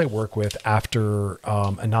 some clients I work with after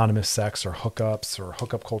anonymous sex or hookups or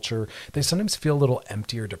hookup culture, they sometimes feel a little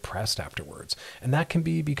empty or depressed afterwards. And that can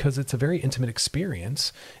be because it's a very intimate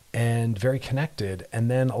experience and very connected.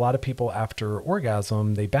 And then a lot of people after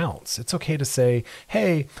orgasm, they bounce. It's okay to say,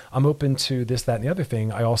 hey, I'm open to this, that, and the other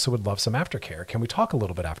thing. I also would love some aftercare. Can we talk a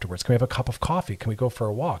little bit afterwards? Can we have a cup of coffee? Can we go for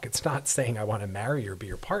a walk? It's not saying I want to marry or be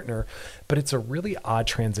your partner, but it's a really odd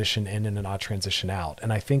transition in and an odd transition out.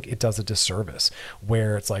 And I think it does a disservice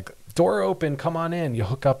where it's like, door open, come on in, you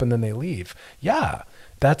hook up and then they leave. Yeah.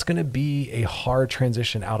 That's going to be a hard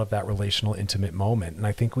transition out of that relational, intimate moment. And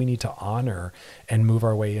I think we need to honor and move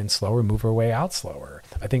our way in slower, move our way out slower.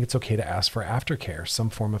 I think it's okay to ask for aftercare,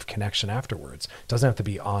 some form of connection afterwards. It doesn't have to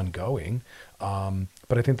be ongoing,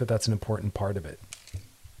 but I think that that's an important part of it.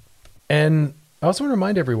 And I also want to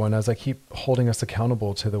remind everyone, as I keep holding us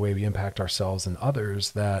accountable to the way we impact ourselves and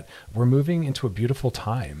others, that we're moving into a beautiful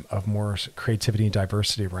time of more creativity and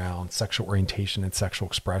diversity around sexual orientation and sexual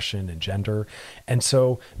expression and gender. And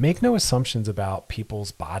so make no assumptions about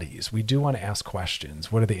people's bodies. We do want to ask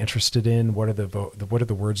questions. What are they interested in? What are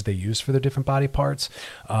the words they use for their different body parts?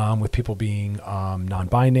 With people being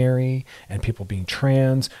non-binary and people being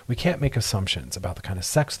trans, we can't make assumptions about the kind of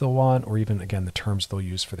sex they'll want, or even, again, the terms they'll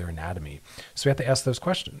use for their anatomy. So we have to ask those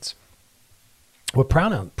questions. What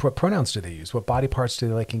pronouns do they use? What body parts do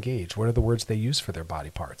they like engage? What are the words they use for their body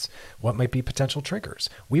parts? What might be potential triggers?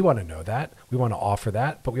 We want to know that. We want to offer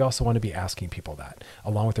that, but we also want to be asking people that,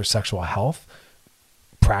 along with their sexual health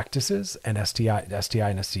practices and STI and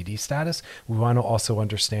STD status. We want to also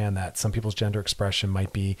understand that some people's gender expression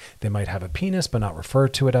might be, they might have a penis, but not refer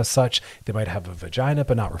to it as such. They might have a vagina,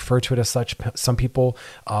 but not refer to it as such. Some people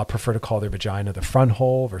prefer to call their vagina the front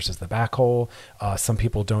hole versus the back hole. Some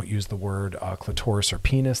people don't use the word clitoris or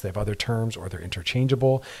penis. They have other terms, or they're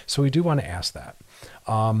interchangeable. So we do want to ask that.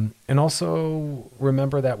 And also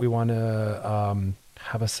remember that we want to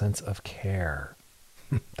have a sense of care.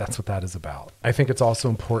 That's what that is about. I think it's also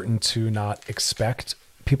important to not expect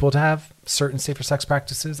people to have certain safer sex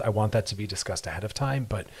practices. I want that to be discussed ahead of time,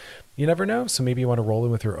 but you never know. So maybe you want to roll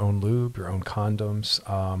in with your own lube, your own condoms,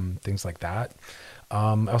 things like that.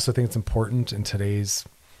 I also think it's important in today's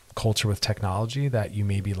culture with technology that you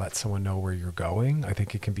maybe let someone know where you're going. I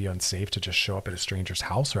think it can be unsafe to just show up at a stranger's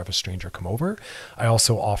house or have a stranger come over. I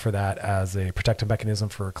also offer that as a protective mechanism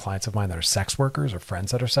for clients of mine that are sex workers or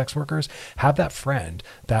friends that are sex workers. Have that friend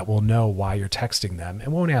that will know why you're texting them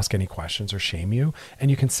and won't ask any questions or shame you.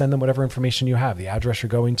 And you can send them whatever information you have, the address you're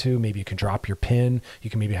going to. Maybe you can drop your PIN. You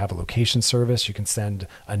can maybe have a location service. You can send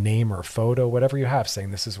a name or a photo, whatever you have,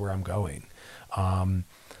 saying this is where I'm going.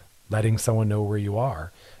 Letting someone know where you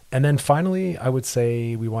are. And then finally, I would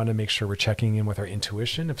say we want to make sure we're checking in with our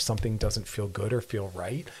intuition. If something doesn't feel good or feel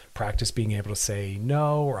right, practice being able to say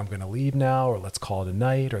no, or I'm going to leave now, or let's call it a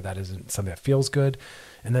night, or that isn't something that feels good.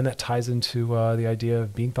 And then that ties into the idea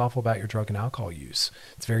of being thoughtful about your drug and alcohol use.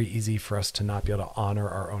 It's very easy for us to not be able to honor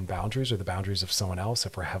our own boundaries or the boundaries of someone else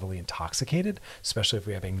if we're heavily intoxicated, especially if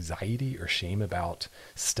we have anxiety or shame about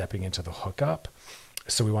stepping into the hookup.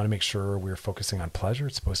 So we want to make sure we're focusing on pleasure.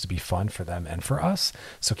 It's supposed to be fun for them and for us.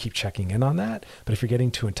 So keep checking in on that. But if you're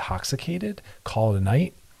getting too intoxicated, call it a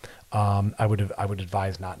night. I would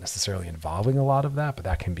advise not necessarily involving a lot of that, but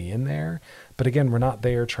that can be in there. But again, we're not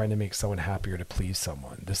there trying to make someone happier to please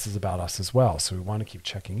someone. This is about us as well. So we want to keep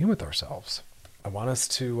checking in with ourselves. I want us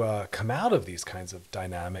to come out of these kinds of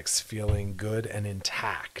dynamics feeling good and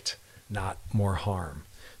intact, not more harm.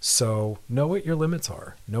 So know what your limits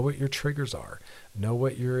are, know what your triggers are, know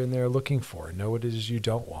what you're in there looking for, know what it is you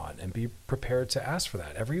don't want, and be prepared to ask for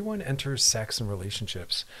that. Everyone enters sex and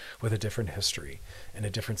relationships with a different history and a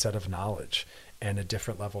different set of knowledge and a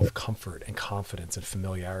different level of comfort and confidence and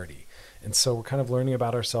familiarity. And so we're kind of learning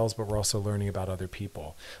about ourselves, but we're also learning about other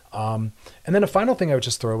people. And then a final thing I would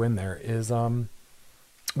just throw in there is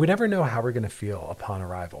we never know how we're going to feel upon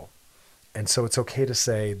arrival. And so it's okay to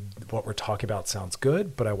say what we're talking about sounds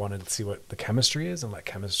good, but I wanted to see what the chemistry is and let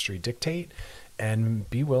chemistry dictate, and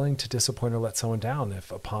be willing to disappoint or let someone down if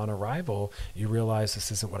upon arrival you realize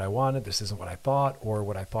this isn't what I wanted, this isn't what I thought, or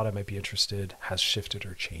what I thought I might be interested has shifted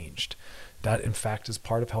or changed. That in fact is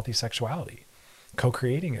part of healthy sexuality,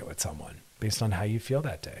 co-creating it with someone based on how you feel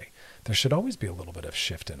that day. There should always be a little bit of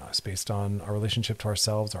shift in us based on our relationship to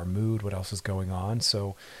ourselves, our mood, what else is going on.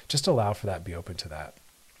 So just allow for that, be open to that.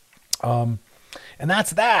 And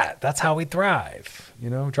that's how we thrive.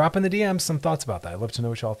 Drop in the DMs some thoughts about that. I'd love to know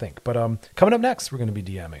what y'all think. But coming up next, we're going to be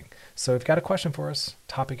DMing. So if you've got a question for us,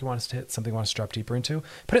 topic you want us to hit, something you want us to drop deeper into,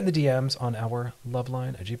 put it in the DMs on our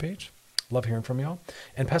Loveline IG page. Love hearing from y'all.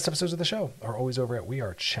 And past episodes of the show are always over at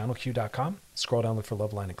wearechannelq.com. Scroll down, look for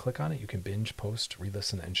Loveline, and click on it. You can binge, post,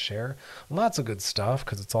 re-listen, and share. Lots of good stuff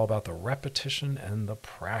because it's all about the repetition and the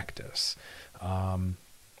practice.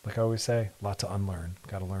 Like I always say, a lot to unlearn.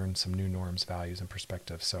 Got to learn some new norms, values, and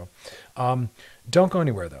perspectives. So don't go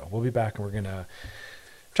anywhere, though. We'll be back, and we're going to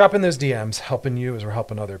drop in those DMs, helping you as we're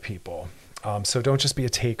helping other people. So don't just be a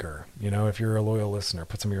taker. If you're a loyal listener,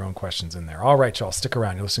 put some of your own questions in there. All right, y'all, stick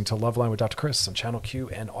around. You're listening to Loveline with Dr. Chris on Channel Q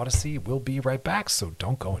and Odyssey. We'll be right back, so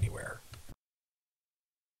don't go anywhere.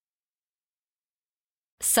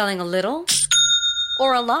 Selling a little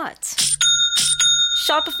or a lot?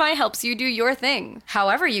 Shopify helps you do your thing,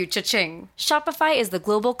 however you cha-ching. Shopify is the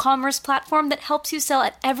global commerce platform that helps you sell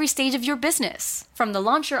at every stage of your business. From the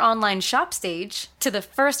launch your online shop stage, to the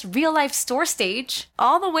first real-life store stage,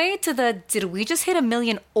 all the way to the did we just hit 1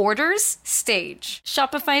 million orders stage.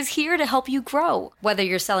 Shopify's here to help you grow. Whether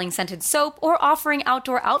you're selling scented soap or offering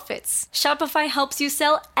outdoor outfits, Shopify helps you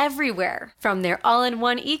sell everywhere. From their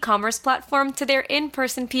all-in-one e-commerce platform to their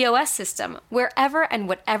in-person POS system, wherever and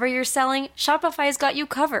whatever you're selling, Shopify's got you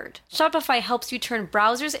covered. Shopify helps you turn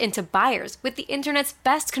browsers into buyers with the internet's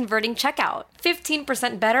best converting checkout.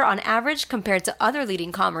 15% better on average compared to other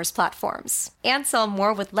leading commerce platforms. And sell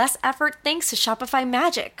more with less effort thanks to Shopify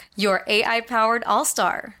Magic, your AI-powered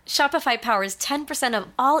all-star. Shopify powers 10% of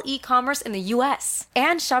all e-commerce in the US.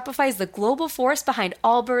 And Shopify is the global force behind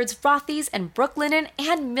Allbirds, Rothy's, and Brooklinen,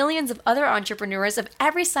 and millions of other entrepreneurs of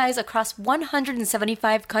every size across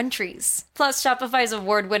 175 countries. Plus, Shopify's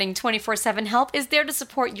award-winning 24/7 help is there to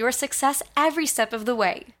support your success every step of the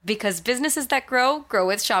way. Because businesses that grow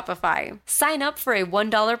with Shopify. Sign up for a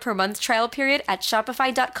 $1 per month trial period at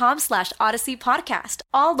shopify.com/Odyssey Podcast,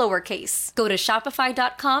 all lowercase. Go to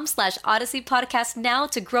shopify.com/Odyssey Podcast now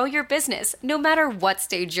to grow your business, no matter what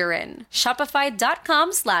stage you're in.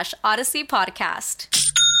 Shopify.com/Odyssey Podcast.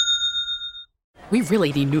 We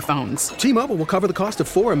really need new phones. T-Mobile will cover the cost of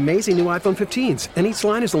 4 amazing new iPhone 15s, and each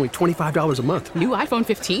line is only $25 a month. New iPhone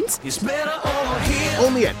 15s? It's better over here.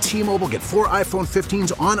 Only at T-Mobile, get 4 iPhone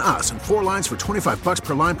 15s on us and 4 lines for $25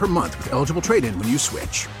 per line per month with eligible trade-in when you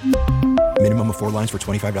switch. Minimum of 4 lines for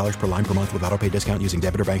 $25 per line per month with autopay discount using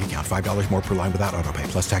debit or bank account. $5 more per line without autopay,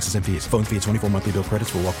 plus taxes and fees. Phone fee at 24 monthly bill credits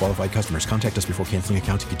for well-qualified customers. Contact us before canceling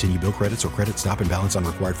account to continue bill credits or credit stop and balance on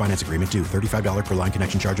required finance agreement due. $35 per line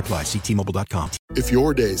connection charge applies. See T-Mobile.com. If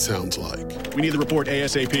your day sounds like we need the report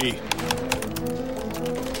ASAP,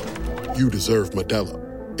 you deserve Modelo.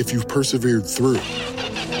 If you've persevered through,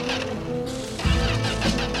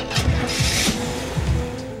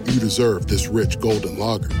 you deserve this rich golden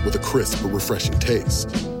lager with a crisp but refreshing taste.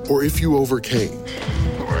 Or if you overcame. 2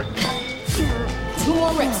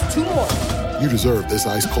 more reps, 2 more. You deserve this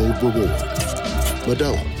ice-cold reward.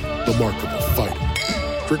 Modelo, the Markable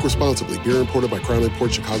Fighter. Drink responsibly. Beer imported by Crown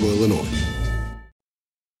Imports, Chicago, Illinois.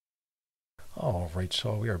 All right,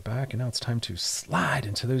 y'all, we are back, and now it's time to slide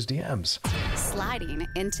into those DMs. Sliding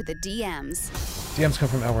into the DMs. DMs come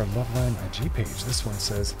from our Loveline IG page. This one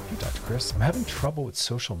says, "Hey, Dr. Chris, I'm having trouble with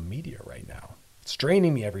social media right now. It's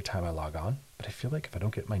draining me every time I log on, but I feel like if I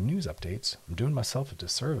don't get my news updates, I'm doing myself a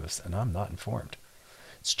disservice and I'm not informed.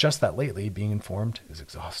 It's just that lately being informed is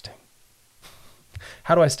exhausting.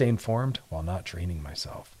 How do I stay informed while not draining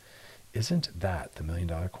myself? Isn't that the $1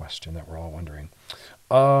 million question that we're all wondering?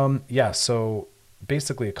 So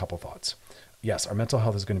basically a couple thoughts. Yes, our mental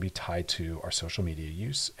health is going to be tied to our social media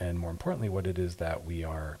use and more importantly, what it is that we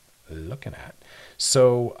are looking at.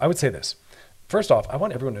 So I would say this. First off, I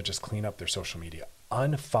want everyone to just clean up their social media.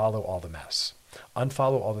 Unfollow all the mess.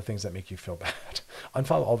 Unfollow all the things that make you feel bad.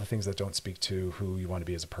 Unfollow all the things that don't speak to who you want to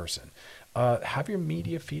be as a person. Have your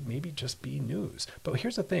media feed maybe just be news. But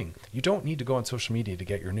here's the thing. You don't need to go on social media to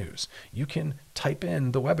get your news. You can type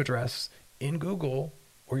in the web address in Google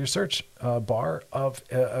or your search bar of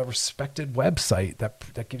a respected website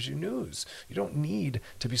that gives you news. You don't need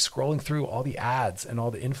to be scrolling through all the ads and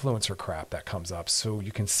all the influencer crap that comes up so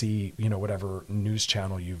you can see, whatever news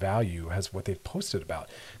channel you value has what they've posted about.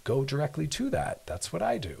 Go directly to that. That's what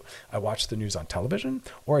I do. I watch the news on television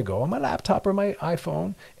or I go on my laptop or my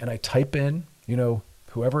iPhone and I type in,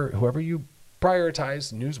 whoever you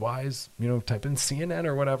prioritize news-wise, type in CNN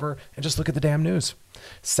or whatever and just look at the damn news.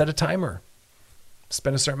 Set a timer.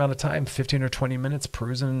 Spend a certain amount of time, 15 or 20 minutes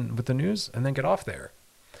perusing with the news and then get off there.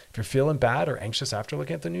 If you're feeling bad or anxious after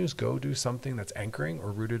looking at the news, go do something that's anchoring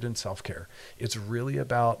or rooted in self-care. It's really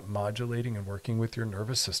about modulating and working with your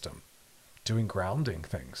nervous system, doing grounding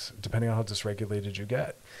things, depending on how dysregulated you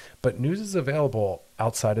get. But news is available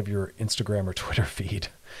outside of your Instagram or Twitter feed,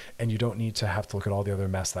 and you don't need to have to look at all the other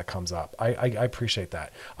mess that comes up. I appreciate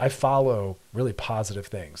that. I follow really positive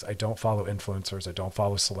things. I don't follow influencers. I don't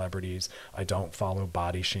follow celebrities. I don't follow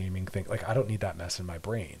body shaming things. Like, I don't need that mess in my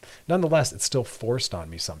brain. Nonetheless, it's still forced on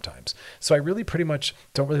me sometimes. So I really pretty much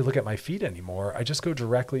don't really look at my feed anymore. I just go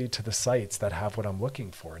directly to the sites that have what I'm looking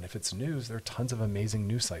for. And if it's news, there are tons of amazing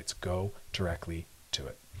news sites. Go directly to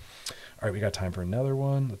it. All right, we got time for another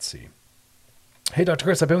one. Let's see. Hey, Dr.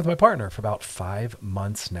 Chris, I've been with my partner for about 5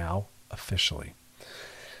 months now, officially.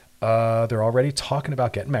 They're already talking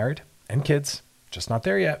about getting married and kids, just not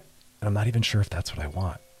there yet. And I'm not even sure if that's what I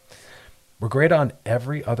want. We're great on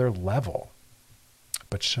every other level.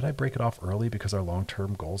 But should I break it off early because our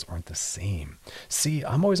long-term goals aren't the same? See,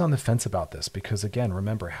 I'm always on the fence about this because, again,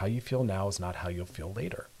 remember, how you feel now is not how you'll feel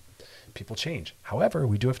later. People change. However,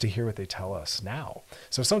 we do have to hear what they tell us now.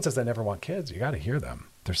 So if someone says they never want kids, you got to hear them.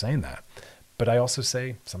 They're saying that. But I also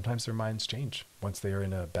say sometimes their minds change once they are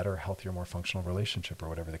in a better, healthier, more functional relationship or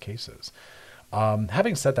whatever the case is.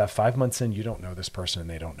 Having said that, 5 months in, you don't know this person and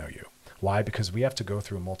they don't know you. Why? Because we have to go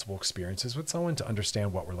through multiple experiences with someone to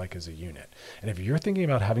understand what we're like as a unit. And if you're thinking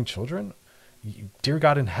about having children, dear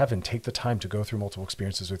God in heaven, take the time to go through multiple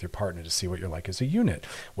experiences with your partner to see what you're like as a unit.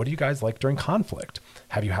 What do you guys like during conflict?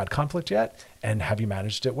 Have you had conflict yet? And have you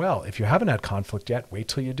managed it well? If you haven't had conflict yet, wait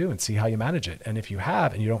till you do and see how you manage it. And if you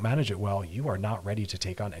have and you don't manage it well, you are not ready to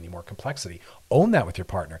take on any more complexity. Own that with your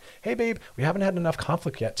partner. Hey, babe, we haven't had enough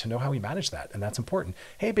conflict yet to know how we manage that. And that's important.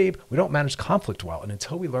 Hey, babe, we don't manage conflict well. And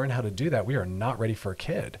until we learn how to do that, we are not ready for a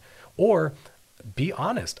kid. Or be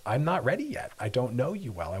honest. I'm not ready yet. I don't know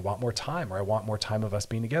you well. I want more time, or I want more time of us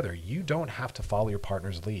being together. You don't have to follow your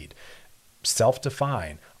partner's lead.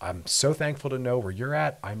 Self-define. I'm so thankful to know where you're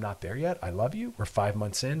at. I'm not there yet. I love you. We're 5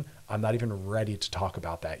 months in. I'm not even ready to talk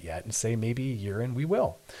about that yet, and say maybe a year in we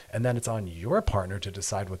will. And then it's on your partner to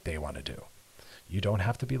decide what they want to do. You don't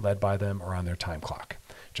have to be led by them or on their time clock.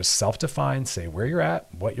 Just self-define, say where you're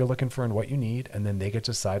at, what you're looking for and what you need, and then they get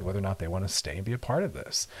to decide whether or not they want to stay and be a part of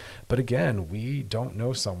this. But again, we don't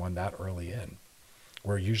know someone that early in.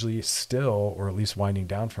 We're usually still, or at least winding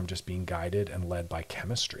down from just being guided and led by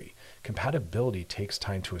chemistry. Compatibility takes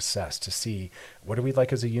time to assess, to see what do we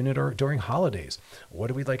like as a unit or during holidays? What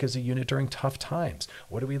do we like as a unit during tough times?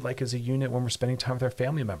 What do we like as a unit when we're spending time with our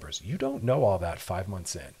family members? You don't know all that 5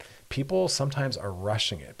 months in. People sometimes are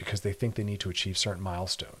rushing it because they think they need to achieve certain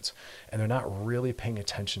milestones, and they're not really paying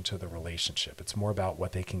attention to the relationship. It's more about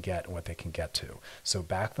what they can get and what they can get to. So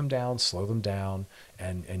back them down, slow them down,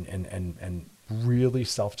 and really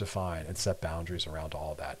self-define and set boundaries around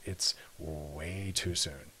all that. It's way too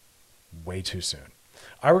soon. Way too soon.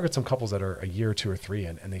 I work with some couples that are a year, 2 or 3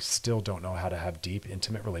 in, and they still don't know how to have deep,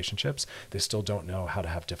 intimate relationships. They still don't know how to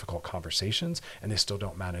have difficult conversations, and they still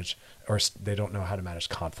don't manage, or they don't know how to manage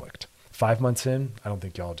conflict. 5 months in, I don't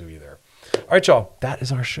think y'all do either. All right, y'all, that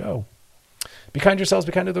is our show. Be kind to yourselves,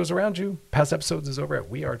 be kind to those around you. Past episodes is over at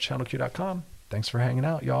wearechannelq.com. Thanks for hanging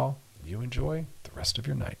out, y'all. You enjoy the rest of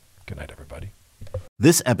your night. Good night, everybody.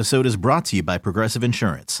 This episode is brought to you by Progressive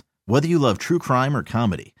Insurance. Whether you love true crime or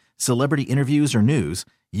comedy, celebrity interviews or news,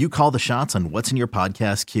 you call the shots on what's in your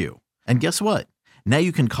podcast queue. And guess what? Now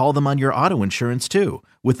you can call them on your auto insurance too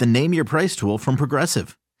with the Name Your Price tool from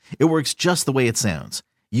Progressive. It works just the way it sounds.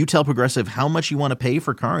 You tell Progressive how much you want to pay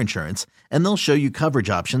for car insurance, and they'll show you coverage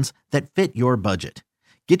options that fit your budget.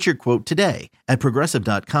 Get your quote today at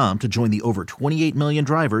Progressive.com to join the over 28 million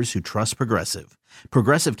drivers who trust Progressive.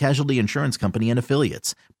 Progressive Casualty Insurance Company and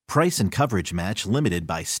Affiliates. Price and coverage match limited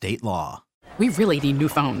by state law. We really need new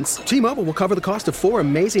phones. T-Mobile will cover the cost of 4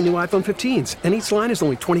 amazing new iPhone 15s, and each line is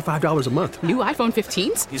only $25 a month. New iPhone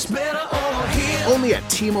 15s? It's better over here. Only at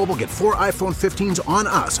T-Mobile, get 4 iPhone 15s on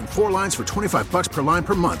us and 4 lines for $25 per line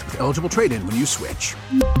per month with eligible trade-in when you switch.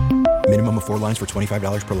 Minimum of 4 lines for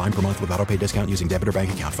 $25 per line per month with autopay discount using debit or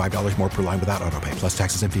bank account. $5 more per line without autopay, plus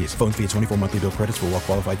taxes and fees. Phone fee at 24 monthly bill credits for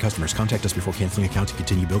well-qualified customers. Contact us before canceling account to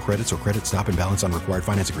continue bill credits or credit stop and balance on required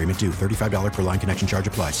finance agreement due. $35 per line connection charge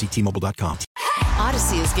applies. See T-Mobile.com.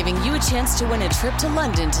 Odyssey is giving you a chance to win a trip to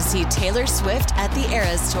London to see Taylor Swift at the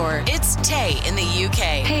Eras Tour. It's Tay in the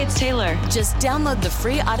UK. Hey, it's Taylor. Just download the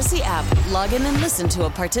free Odyssey app, log in and listen to a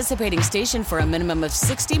participating station for a minimum of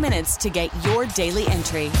 60 minutes to get your daily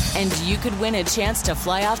entry. And you could win a chance to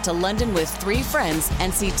fly off to London with 3 friends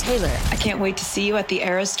and see Taylor. I can't wait to see you at the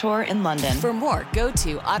Eras Tour in London. For more, go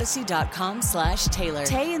to odyssey.com/Taylor.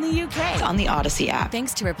 Tay in the UK. On the Odyssey app.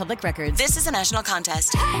 Thanks to Republic Records. This is a national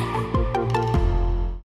contest.